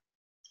ngayon,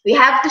 we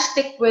have to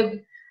stick with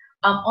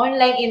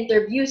online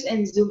interviews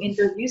and Zoom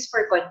interviews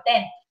for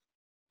content.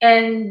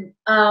 And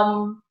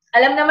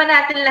alam naman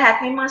natin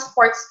lahat, may mga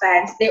sports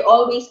fans, they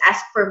always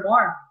ask for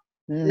more.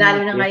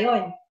 Lalo na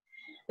ngayon.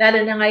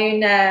 Lalo na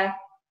ngayon na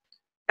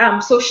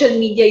social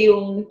media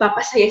yung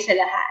papasaya sa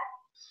lahat.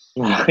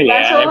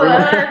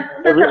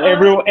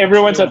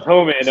 Everyone's at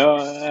home, you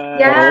know?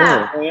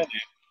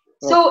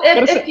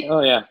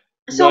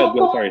 So,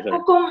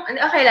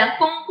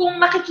 kung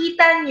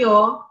makikita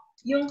nyo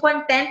yung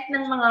content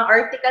ng mga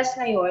articles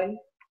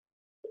ngayon,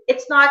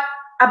 it's not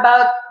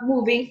about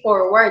moving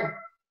forward.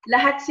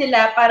 Lahat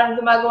sila parang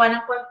gumagawa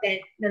ng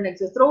content na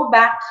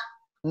nagso-throwback.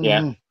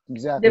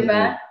 Exactly.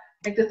 Diba?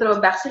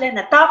 Nagso-throwback sila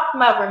na top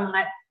mga,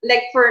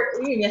 like for,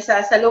 yun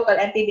sa local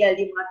MPBL,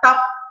 yung mga top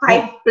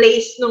 5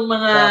 plays ng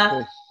mga,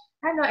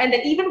 and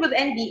then even with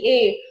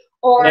NBA,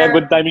 or...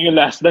 good timing yung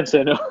Last Dance,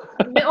 ano?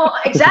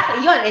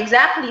 Exactly.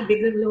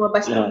 Biglang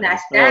lumabas yung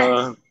Last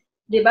Dance.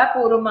 Diba?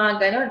 Puro mga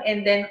ganun.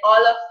 And then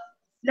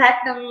lahat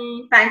ng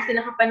fans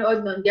na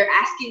nakapanood nun, they're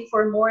asking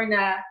for more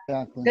na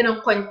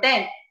ganong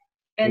content.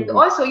 And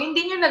also, yun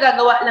din yung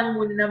nagagawa lang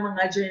muna ng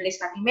mga journalists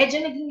natin.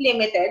 Medyo naging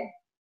limited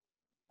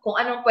kung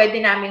anong pwede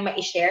namin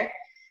ma-share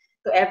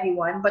to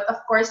everyone. But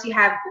of course, we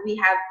have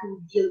to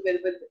deal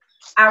with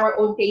our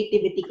own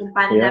creativity kung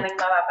paano namin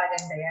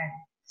mapapaganda yan.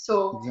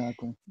 So,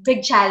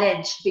 big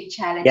challenge.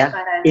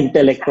 Para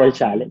intellectual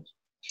challenge.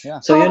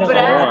 So, yun ang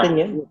natin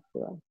yun.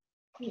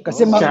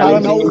 Kasi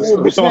parang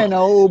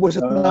nauubos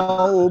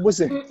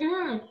eh.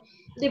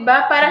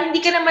 Diba? Parang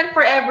hindi ka naman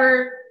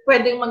forever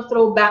pwedeng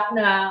mag-throwback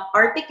na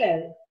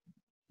article.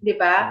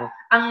 Diba?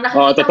 Ang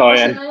nakikita ko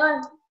sa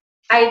ngayon,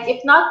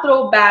 if not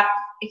throwback,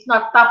 if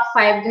not top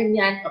 5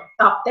 ganyan,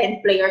 top 10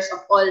 players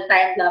of all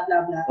time, blah,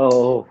 blah, blah.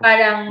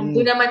 Parang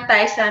doon naman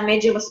tayo sa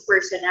medyo mas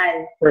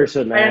personal.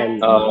 Parang,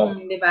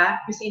 diba?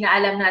 Kasi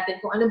inaalam natin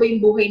kung ano ba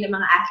yung buhay ng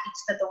mga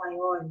athletes na to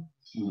ngayon.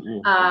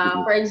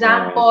 For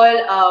example,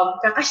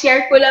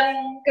 kakashare ko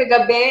lang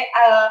kagabi,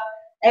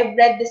 I've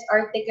read this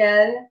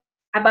article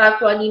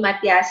about Ronnie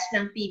Matias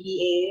ng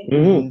PBA.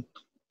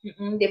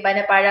 Diba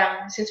na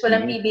parang, since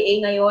walang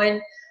PBA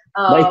ngayon,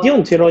 bait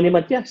yun, si Ronnie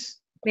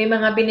Matias. May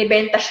mga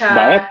binibenta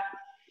siya.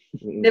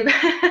 Diba?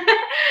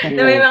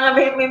 May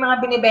mga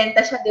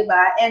binibenta siya,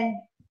 diba?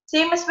 And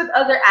same as with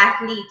other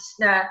athletes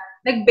na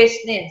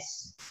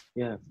nag-business.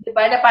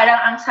 Diba? Na parang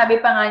ang sabi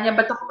pa nga niya,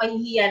 ba't ako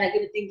mahihiya na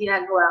ganito yung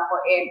ginagawa ko?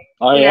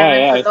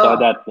 I saw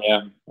that.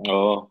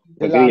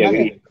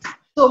 Agree.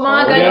 So,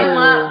 mga ganun,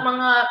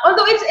 mga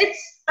although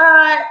it's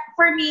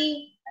for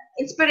me,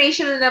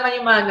 inspirational naman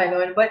yung mga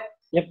ganun. But,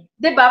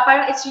 diba?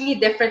 Parang it's really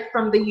different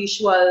from the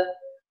usual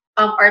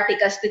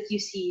articles that you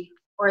see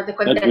or the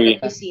content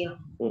that you see.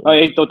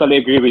 I totally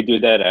agree with you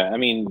there. I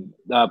mean,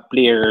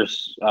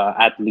 players,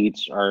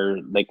 athletes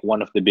are like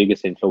one of the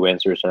biggest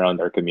influencers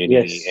around our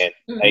community.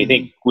 And I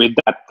think with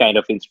that kind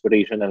of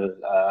inspirational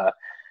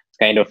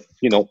kind of,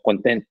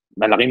 content,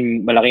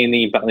 malaking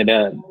impact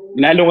nila.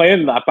 Lalo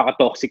ngayon,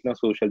 napaka-toxic ng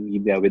social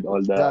media with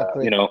all the,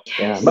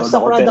 Basta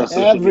products,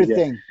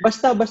 everything.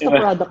 Basta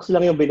products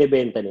lang yung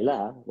binibenta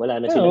nila.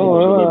 Wala na silang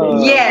binibenta.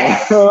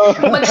 Yes!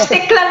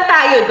 Mag-stick lang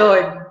tayo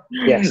doon.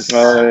 Yes.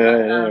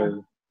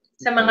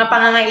 Sa mga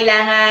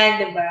pangangailangan,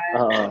 diba?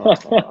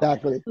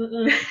 Exactly.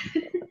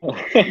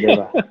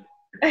 Diba?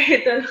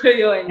 Ito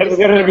yun.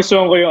 Pero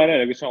nagustuhan ko yung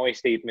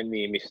statement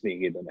ni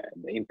Ms.Nikki doon na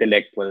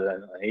intellectual,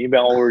 yung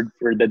ibang word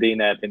for the day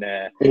natin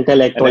na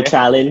intellectual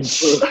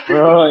challenge.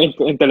 Bro,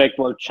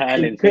 intellectual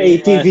challenge.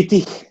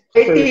 Creativity.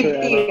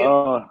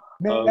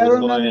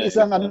 Meron ng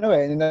isang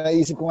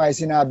naisip ko nga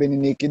sinabi ni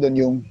Nikki doon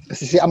yung,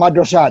 kasi si Ahmad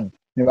Rashad,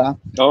 di ba?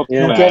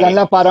 Yung kailan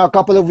lang, parang a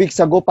couple of weeks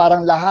ago,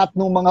 parang lahat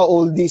ng mga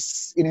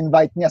oldies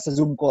in-invite niya sa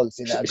Zoom call.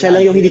 Siya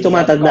lang yung hindi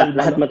tumatanda,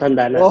 lahat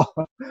matanda na.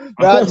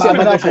 Lahat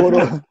na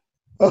puro.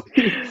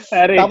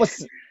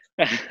 Tapos,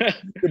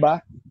 di ba?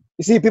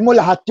 Isipin mo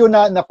lahat yun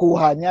na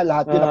nakuha niya,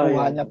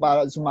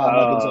 para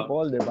sumama dun sa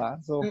call, di ba?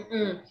 So,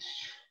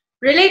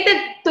 related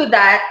to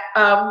that,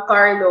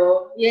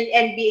 Carlo, yung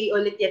NBA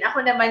ulit yan. Ako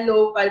naman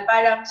local,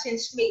 parang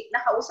since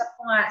nakausap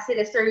ko nga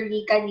sila Sir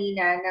Lee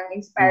kanina ng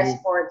Inspire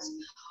Sports,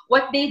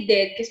 what they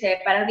did, kasi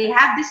parang they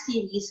have this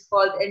series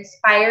called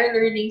Inspire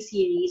Learning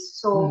Series.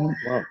 So,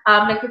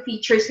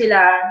 nag-feature sila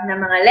ng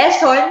mga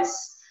lessons,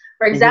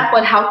 for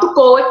example, how to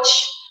coach,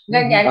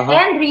 ganyan.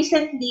 And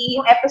recently,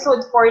 yung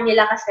episode 4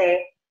 nila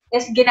kasi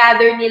is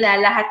ginather nila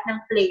lahat ng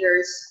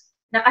players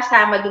na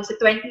kasama dun sa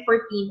 2014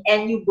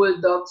 NU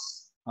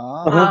Bulldogs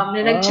na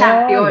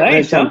nag-champion.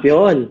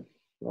 Nag-champion.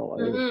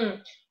 Okay.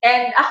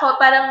 And ako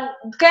parang,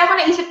 kaya ako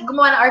naisip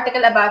gumawa ng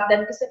article about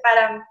them kasi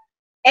parang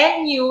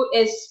NU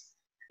is,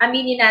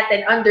 aminin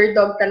natin,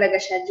 underdog talaga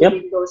siya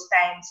during those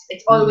times.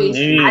 It's always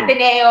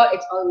Ateneo,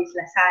 it's always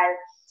Lasal.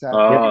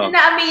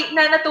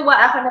 Natuwa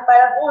ako na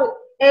parang,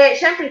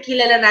 syempre,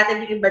 kilala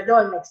natin yung iba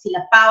doon. Like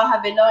sila Pao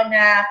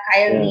Havelona,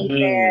 Kyle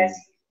Lopez.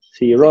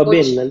 Si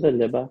Robin,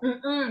 nandun, diba?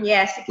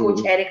 Yes, si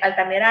Coach Eric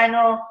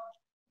Altamirano.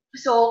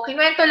 So,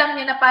 kinuwento lang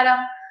niya na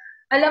parang,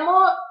 alam mo,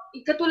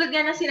 katulad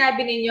nga ng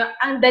sinabi ninyo,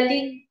 ang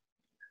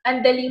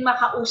daling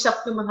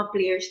makausap ng mga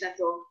players na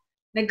to.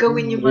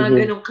 Nagawin yung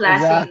mga ganong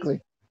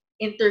klaseng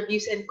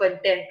interviews and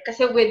content.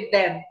 Kasi with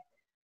them,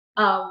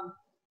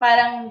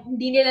 parang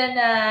hindi nila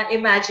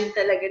na-imagine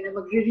talaga na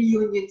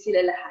mag-reunion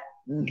sila lahat.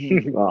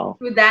 Wow.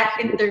 Through that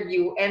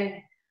interview.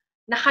 And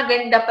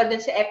nakaganda pa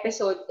dun sa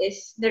episode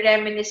is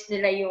na-reminisce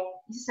nila yung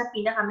isa sa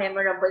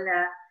pinaka-memorable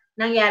na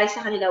nangyari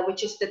sa kanila,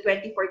 which is the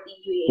 2014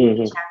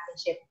 UAAP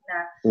Championship na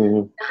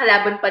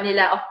nakalaban pa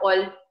nila of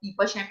all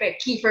people. Siyempre,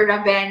 Kiefer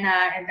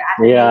Ravenna and the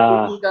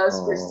Ateneo Eagles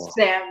versus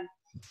them.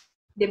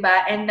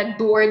 Diba? And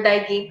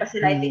nag-do-or-die game pa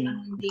sila. I think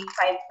ang game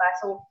 5 pa.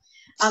 So,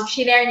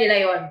 shinare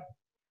nila yon.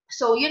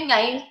 So, yun nga,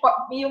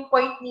 yung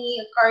point ni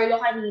Carlo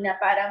kanina,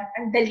 parang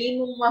ang dali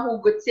mong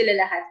mahugot sila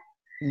lahat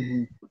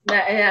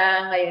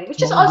ngayon.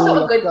 Which is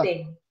also a good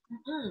thing.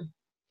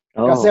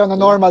 Kasi on a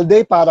normal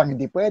day, parang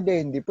hindi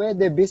pwede,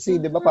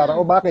 busy, di ba?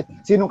 Parang, bakit?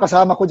 Sinong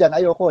kasama ko dyan?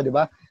 Ayoko, di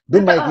ba?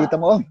 Doon makikita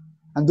mo,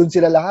 andun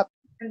sila lahat.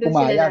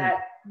 Pumayag.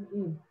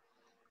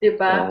 Di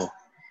ba?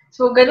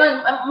 So, ganun,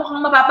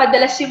 mukhang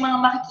mapapadalas yung mga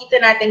makikita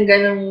natin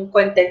ganung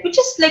content,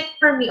 which is like,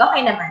 for me,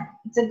 okay naman.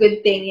 It's a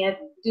good thing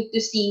to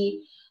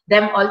see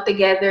them all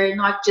together,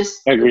 not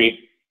just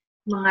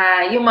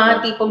yung mga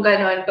tipong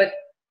ganun, but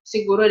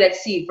siguro,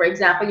 let's see, for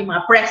example, yung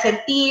mga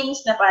present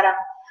teams na parang,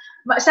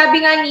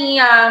 sabi nga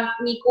ni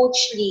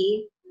Coach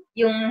Lee,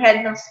 yung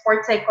head ng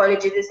sports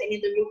psychology sa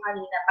interview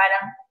kanina,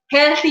 parang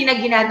healthy na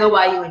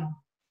ginagawa yun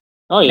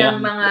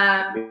ng mga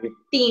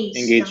teams,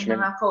 ng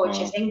mga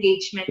coaches,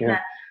 engagement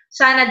na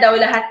sana daw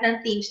lahat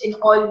ng teams in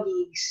all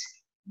leagues,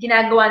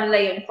 ginagawa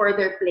nila yun for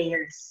their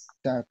players.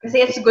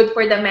 Kasi it's good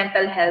for the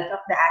mental health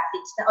of the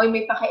athletes na,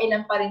 may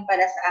pakailan pa rin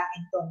para sa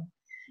akin to.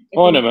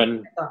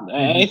 Naman.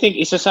 I think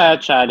isa sa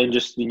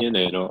challenges din yun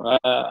no?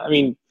 I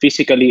mean,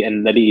 physically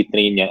and dali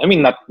i-train niya. I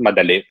mean, not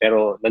madali,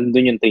 pero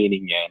nandun yung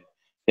training niya.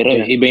 Pero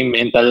iba yung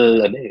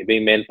mental,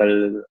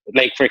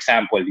 like for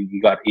example,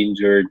 he got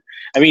injured.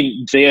 I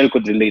mean, JL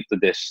could relate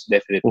to this,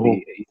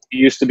 definitely.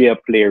 He used to be a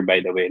player, by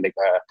the way. Like,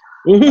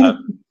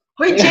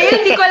 Hoy, JL,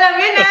 hindi ko alam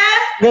yun,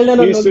 No,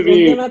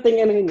 hindi natin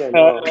yan.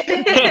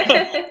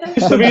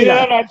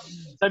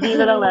 Sabihin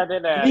na lang natin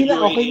na hindi na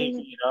okay.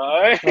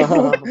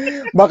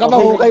 Baka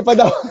mahukay pa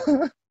daw.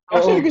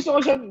 Actually, gusto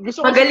ko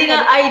magaling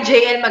ang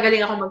IJL,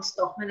 magaling ako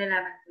mag-stock.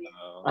 Malalaman ko yan.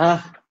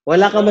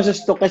 Wala ka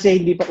masa-stock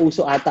kasi hindi pa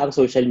uso ata ang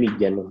social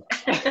media nun.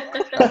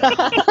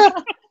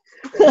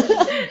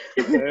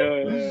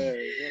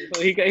 So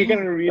he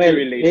can really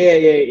relate.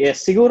 Yes.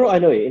 Siguro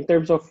in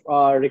terms of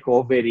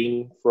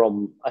recovering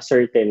from a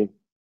certain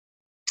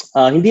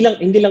hindi lang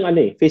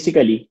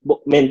physically,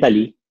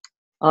 mentally.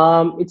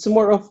 It's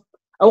more of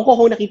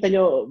ako kung nakita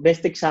nyo,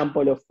 best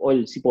example of all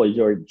si Paul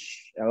George.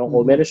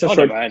 Meron siya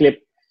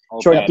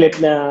short clip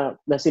na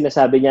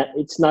sinasabi niya,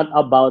 it's not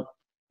about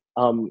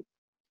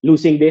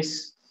losing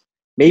this.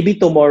 Maybe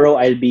tomorrow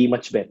I'll be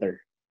much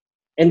better.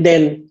 And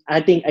then, I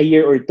think a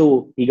year or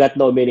two, he got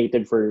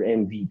nominated for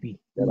MVP.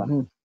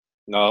 Diba?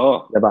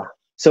 No. Diba?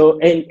 So,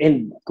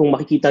 and kung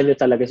makikita nyo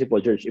talaga si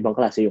Paul George, ibang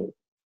klase yung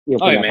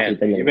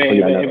pinapakita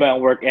niya. Iba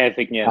ang work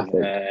ethic niya.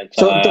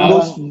 So,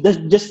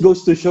 just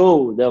goes to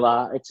show,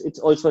 diba?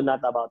 It's also not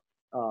about,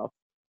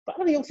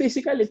 parang yung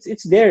physical,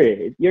 it's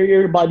there.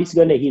 Your body's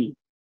gonna heal.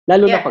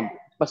 Lalo na pag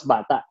pas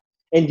bata.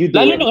 And you do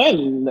lalo na ngayon,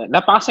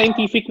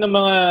 napaka-scientific ng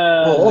mga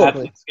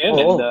athletes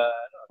ngayon.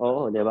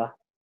 Oo, diba?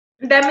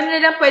 dami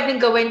nilang pwedeng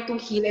gawin to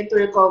heal and to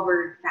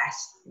recover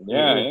fast.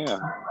 Yeah.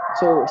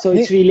 So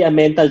it's really a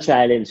mental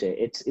challenge.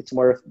 It's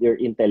more of your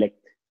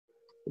intellect.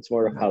 It's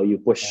more of how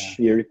you push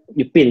you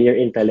pin your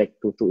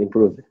intellect to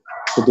improve,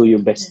 to do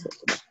your best.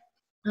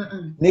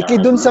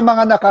 Nikki, dun sa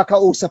mga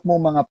nakakausap mo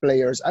mga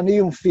players, ano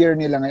yung fear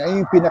nila ngayon? Ano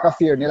yung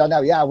pinaka-fear nila now?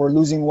 Yeah, we're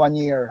losing 1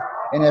 year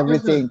and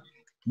everything.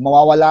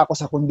 Mawawala ako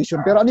sa kondisyon.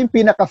 Pero ano yung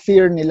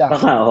pinaka-fear nila?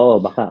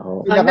 Baka.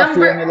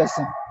 Pinaka-fear nila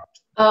sa...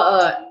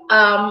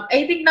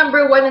 I think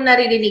number 1 na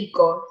naririnig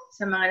ko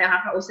sa mga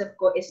nakakausap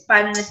ko is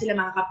paano na sila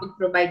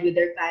makakapag-provide with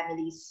their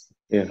families.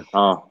 Yeah.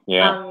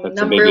 That's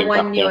number a big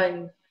 1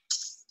 yun.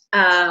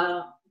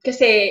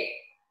 Kasi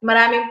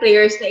maraming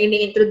players na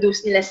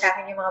ini-introduce nila sa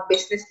akin yung mga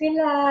business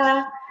nila.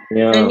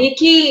 Yeah.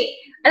 Nikki,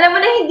 alam mo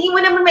na, hindi mo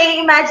naman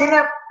may imagine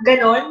na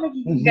gano'n,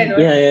 magiging gano'n.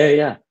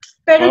 Yeah.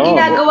 Pero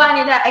ginagawa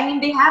nila, I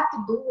mean, they have to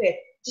do it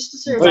just to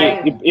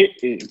survive.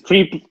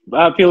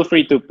 Feel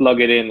free to plug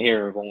it in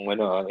here kung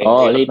ano.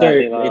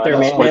 Later.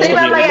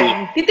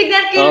 Mamaya,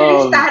 titignan kayo yung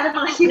listahan ng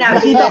mga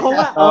sinabi.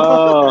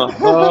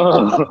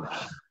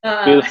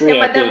 Feel free.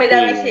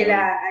 Madami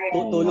sila.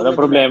 Walang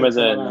problema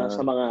dyan.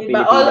 Sa mga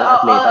diba?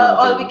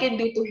 All we can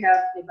do to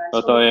help, diba?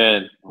 Totoo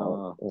yan.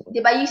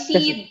 Diba, you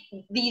see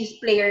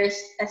these players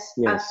as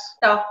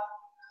tough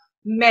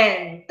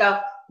men,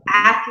 tough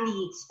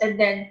athletes, and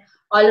then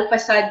all of a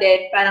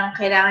sudden, parang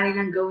kailangan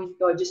nilang gawin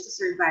to just to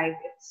survive.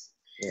 It's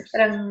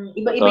parang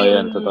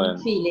iba-iba yung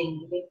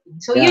feeling.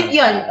 So yun.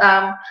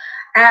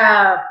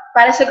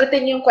 Para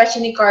sagutin yung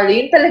question ni Carlo,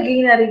 yun talaga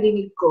yung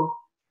naririnig ko.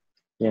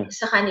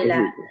 Sa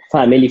kanila.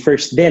 Family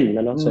first din,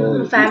 ano?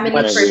 So family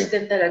first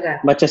din talaga.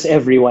 Much as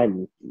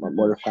everyone,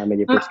 more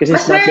family first. Kasi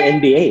it's not the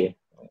NBA.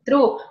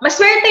 True.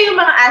 Maswerte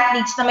yung mga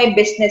athletes na may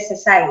business sa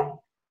side.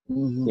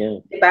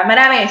 Diba?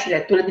 Marami yung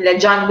sila. Tulad nila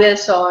John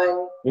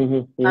Wilson.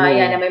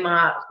 Yan,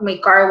 may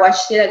car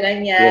wash sila,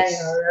 ganyan.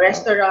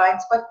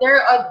 Restaurants. But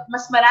there are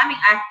mas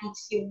maraming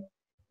athletes yung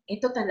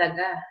ito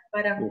talaga.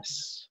 Parang,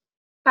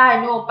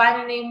 paano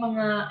na yung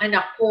mga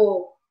anak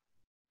ko?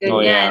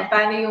 Ganyan.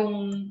 Paano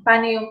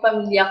yung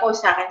pamilya ko?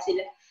 Sa akin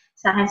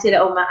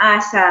sila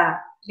umaasa.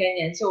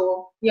 Ganyan.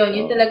 So,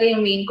 yun talaga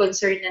yung main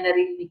concern na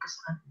narinig ko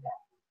sa kanila.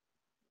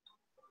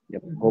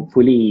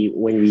 Hopefully,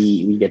 when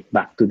we get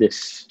back to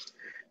this,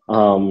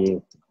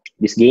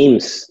 these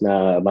games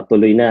na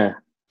matuloy na,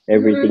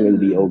 everything will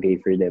be okay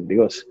for them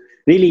because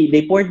really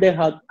they poured their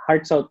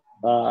hearts out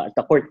at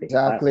the court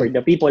for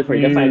the people, for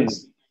the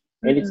fans.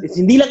 And it's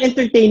hindi lang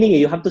entertaining.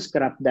 You have to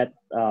scrap that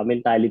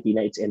mentality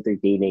na it's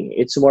entertaining.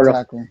 It's more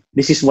of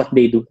this is what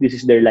they do. This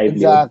is their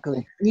livelihood.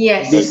 Exactly.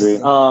 Yes.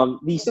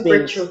 These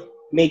things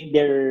make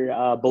their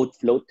boat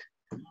float,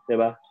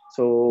 diba?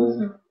 So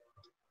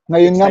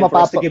ngayon nga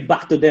to give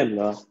back to them,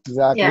 no?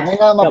 Exactly.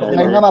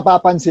 Ngayon nga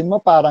mapapansin mo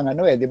parang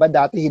di ba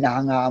dati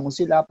hinahanga mo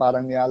sila,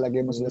 parang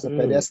nilalagay mo sila sa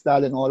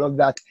pedestal and all of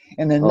that.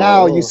 And then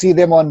now you see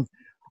them on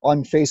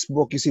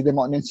Facebook, you see them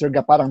on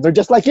Instagram, parang they're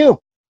just like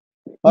you.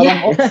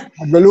 Parang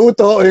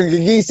magluluto o yung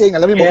gigising,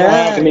 alam mo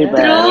actually.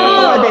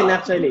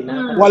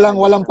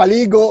 Walang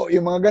paligo,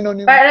 yung mga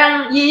ganun.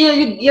 Parang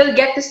you'll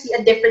get to see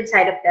a different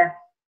side of them.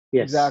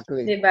 Yes.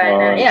 Exactly.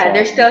 Diba?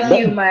 They're still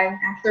human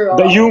after all.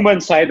 The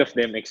human side of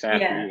them,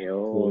 exactly. Yeah.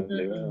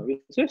 Diba?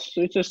 It's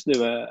just,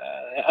 diba?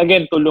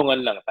 Again,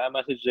 tulungan lang.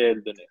 Tama si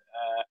Jel dun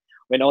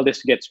when all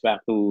this gets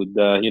back to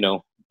the,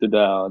 to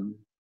the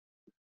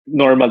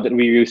normal that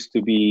we used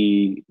to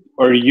be,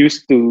 or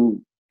used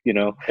to,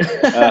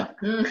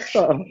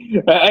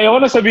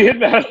 ayaw na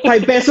sabihin na.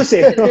 5 pesos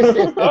eh.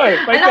 Oy,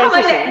 5 pesos.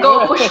 Kasi,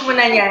 go push mo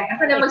na yan.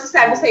 Ako na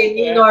magsasabi sa'yo,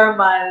 new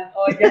normal.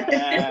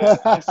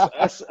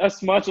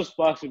 As much as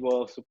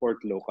possible,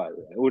 support local.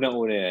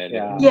 Unang-una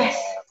yan. Yes.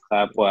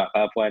 Kapwa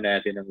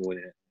natin ang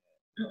una.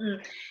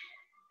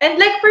 And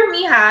like for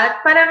me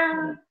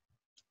parang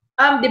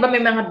di ba may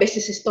mga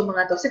businesses to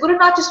mga to. Siguro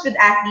not just with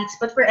athletes,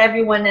 but for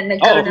everyone na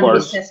nagkaroon ng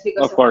business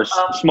because of course.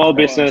 Small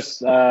business,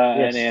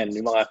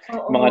 yung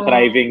mga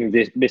thriving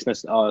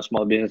business,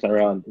 small business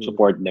around,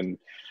 support them.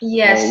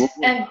 Yes,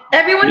 and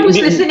everyone who's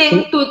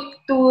listening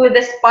to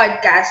this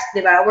podcast,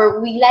 di ba, where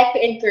we like to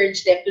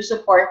encourage them to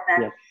support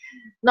that.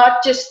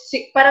 Not just,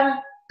 parang,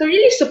 to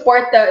really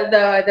support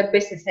the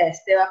businesses,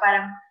 di ba,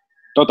 parang,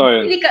 totoo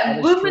yun.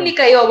 Bumili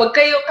kayo, wag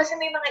kayo, kasi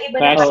may mga iba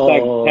na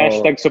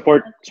hashtag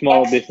support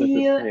small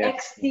businesses.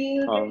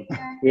 X-Deal.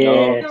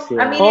 Yes.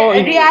 I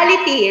mean,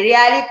 reality.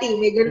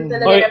 May ganun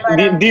talaga na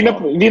parang.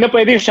 Hindi na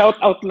pwede shout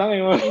out lang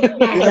yun.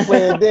 Hindi na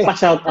pwede.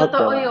 Pa-shout out.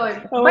 Totoo yun.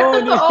 But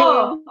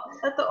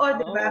totoo,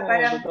 diba?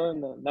 Parang,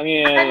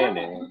 nangyayari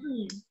yan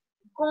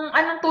kung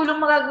anong tulong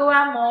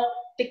magagawa mo,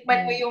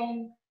 tikman mo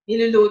yung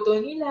niluluto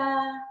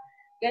nila,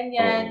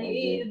 ganyan.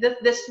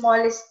 The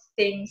smallest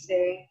things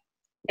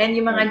and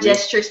yung mga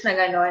gestures na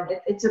gano'n,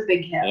 it's a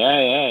big help.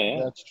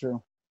 Yeah. That's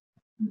true.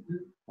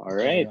 All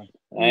right.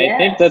 I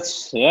think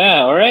that's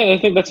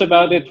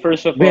about it.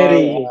 First of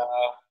all,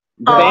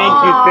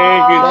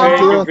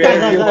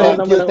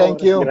 thank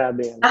you.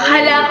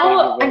 Akala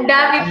ko, ang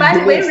dami pa.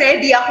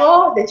 Ready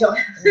ako. The joke.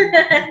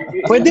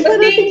 Pwede pa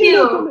Thank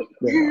you.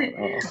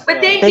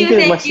 But thank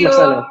you.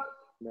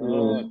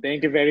 No,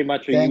 thank you very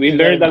much. We Thank you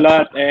learned a very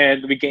lot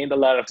and we gained a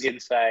lot of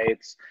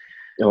insights.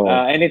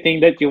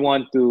 Anything that you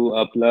want to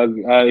plug?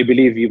 I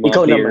believe you mga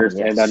Ikaw naman, peers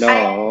yes. and ano.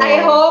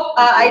 I hope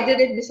I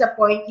didn't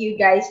disappoint you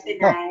guys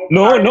tonight.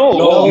 No,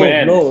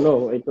 man.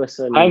 No. It was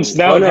an Hands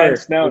down, honor.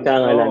 hands down. Ika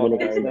nga namin ni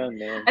Hands Carlo. down,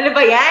 man. Ano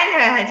ba yan?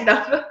 Hands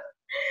down.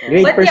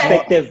 Great But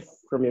perspective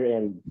from your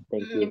end.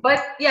 Thank you. But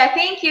yeah,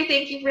 thank you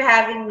for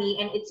having me,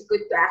 and it's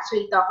good to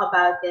actually talk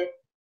about it.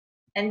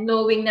 And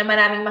knowing na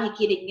maraming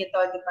makikinig nito,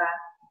 di ba?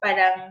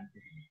 Parang,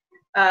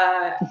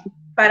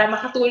 para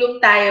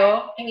makatulong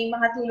tayo,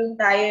 makatulong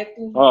tayo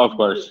to, of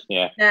course,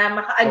 yeah. Na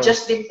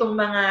maka-adjust din tong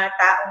mga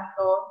taong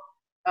to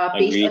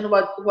based on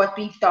what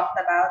we've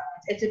talked about.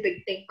 It's a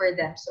big thing for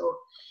them. So,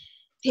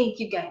 thank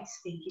you guys.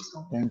 Thank you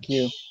so much. Thank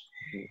you.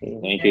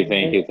 Thank you.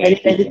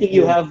 Anything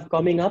you have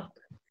coming up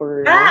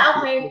for?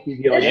 Okay.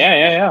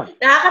 Yeah.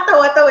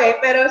 Nakakatawa to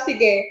pero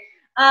sige.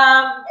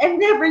 I'm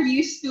never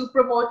used to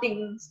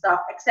promoting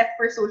stuff except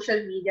for social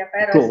media.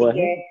 Pero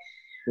sige.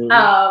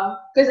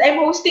 Because I'm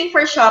hosting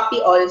for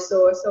Shopee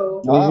also. So,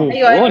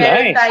 ayun,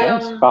 meron nice,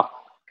 tayong... Nice.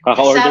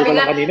 Kaka-order ko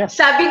lang kanina.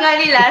 Sabi nga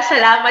nila,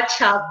 salamat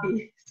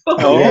Shopee.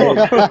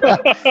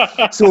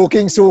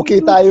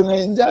 Suking-suki tayo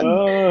ngayon dyan.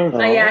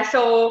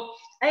 So,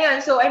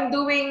 ayun. So, I'm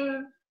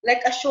doing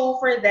like a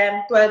show for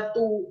them 12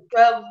 to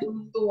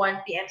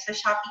 1 p.m. sa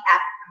Shopee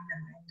app lang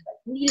naman. But,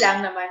 hindi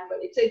lang naman,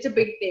 but it's a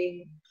big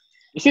thing.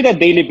 Is it a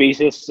daily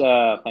basis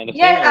kind of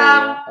thing?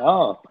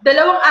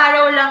 Dalawang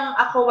araw lang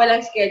ako walang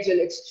schedule.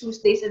 It's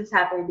Tuesdays and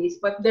Saturdays.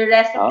 But the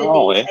rest of the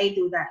days, I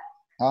do that.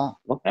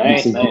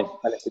 Nice.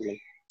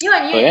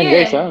 Yun.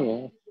 Guys,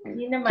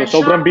 Yun naman.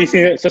 So, sobrang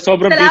busy.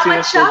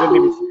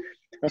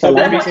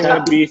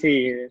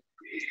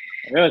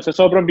 Ayun, so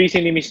sobrang busy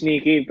ni Ms.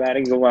 Nikki.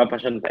 Parang gumawa pa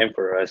siya ng time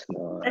for us.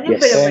 No?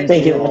 Yes,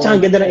 thank you. At saka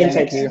ang ganda ng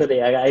insights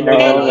today. I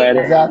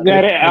learned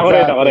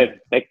Ako rin.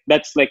 Like,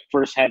 that's like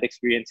first-hand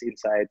experience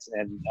insights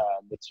and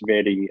that's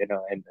very, and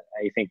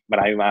I think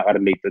marami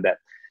makaka-relate to that.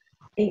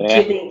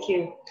 Thank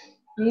you.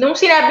 Nung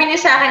sinabi niyo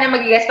sa akin na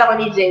mag-guest ako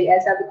ni JL,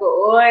 sabi ko,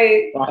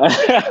 oy,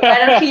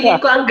 parang feeling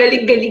ko ang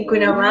galing-galing ko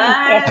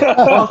naman.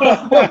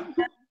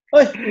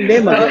 Hindi,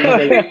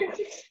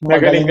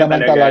 magaling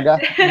naman talaga.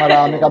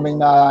 Marami kaming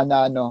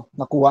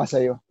nakuha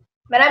sa iyo.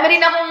 Marami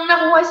rin akong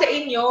nakuha sa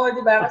inyo,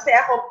 di ba? Kasi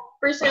ako,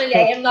 personally,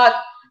 I am not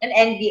an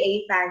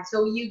NBA fan.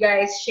 So, you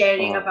guys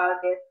sharing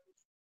about it.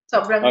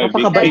 Sobrang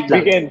napakabait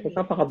lang.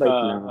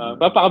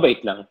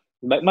 Napakabait lang.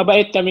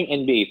 Mabait kaming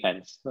NBA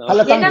fans.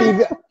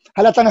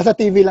 Halatang nasa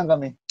TV lang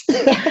kami.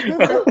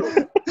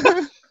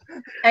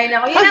 Ay,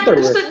 nako. Yan ang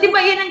gusto, di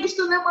ba? Yan ang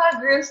gusto ng mga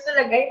girls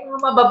talaga, yung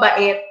mga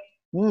mababait.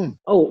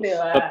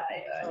 Diba?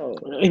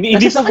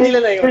 Hindi sa kanila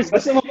na yun.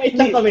 Basta mabait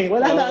lang kami.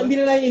 Wala na, hindi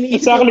na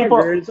iniisip ng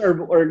girls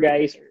or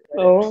guys.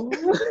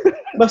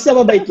 Basta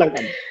mabait lang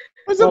kami.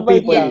 Basta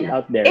mabait lang.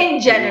 Out there. In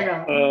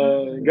general.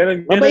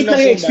 Mabait lang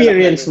yung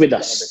experience with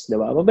us.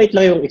 Diba? Mabait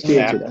lang yung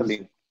experience with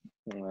us.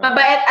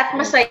 Mabait at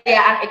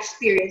masaya ang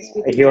experience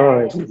with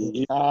us.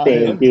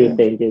 Thank you.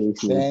 Thank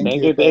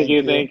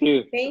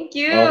you. Thank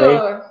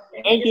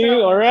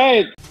you. All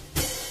right.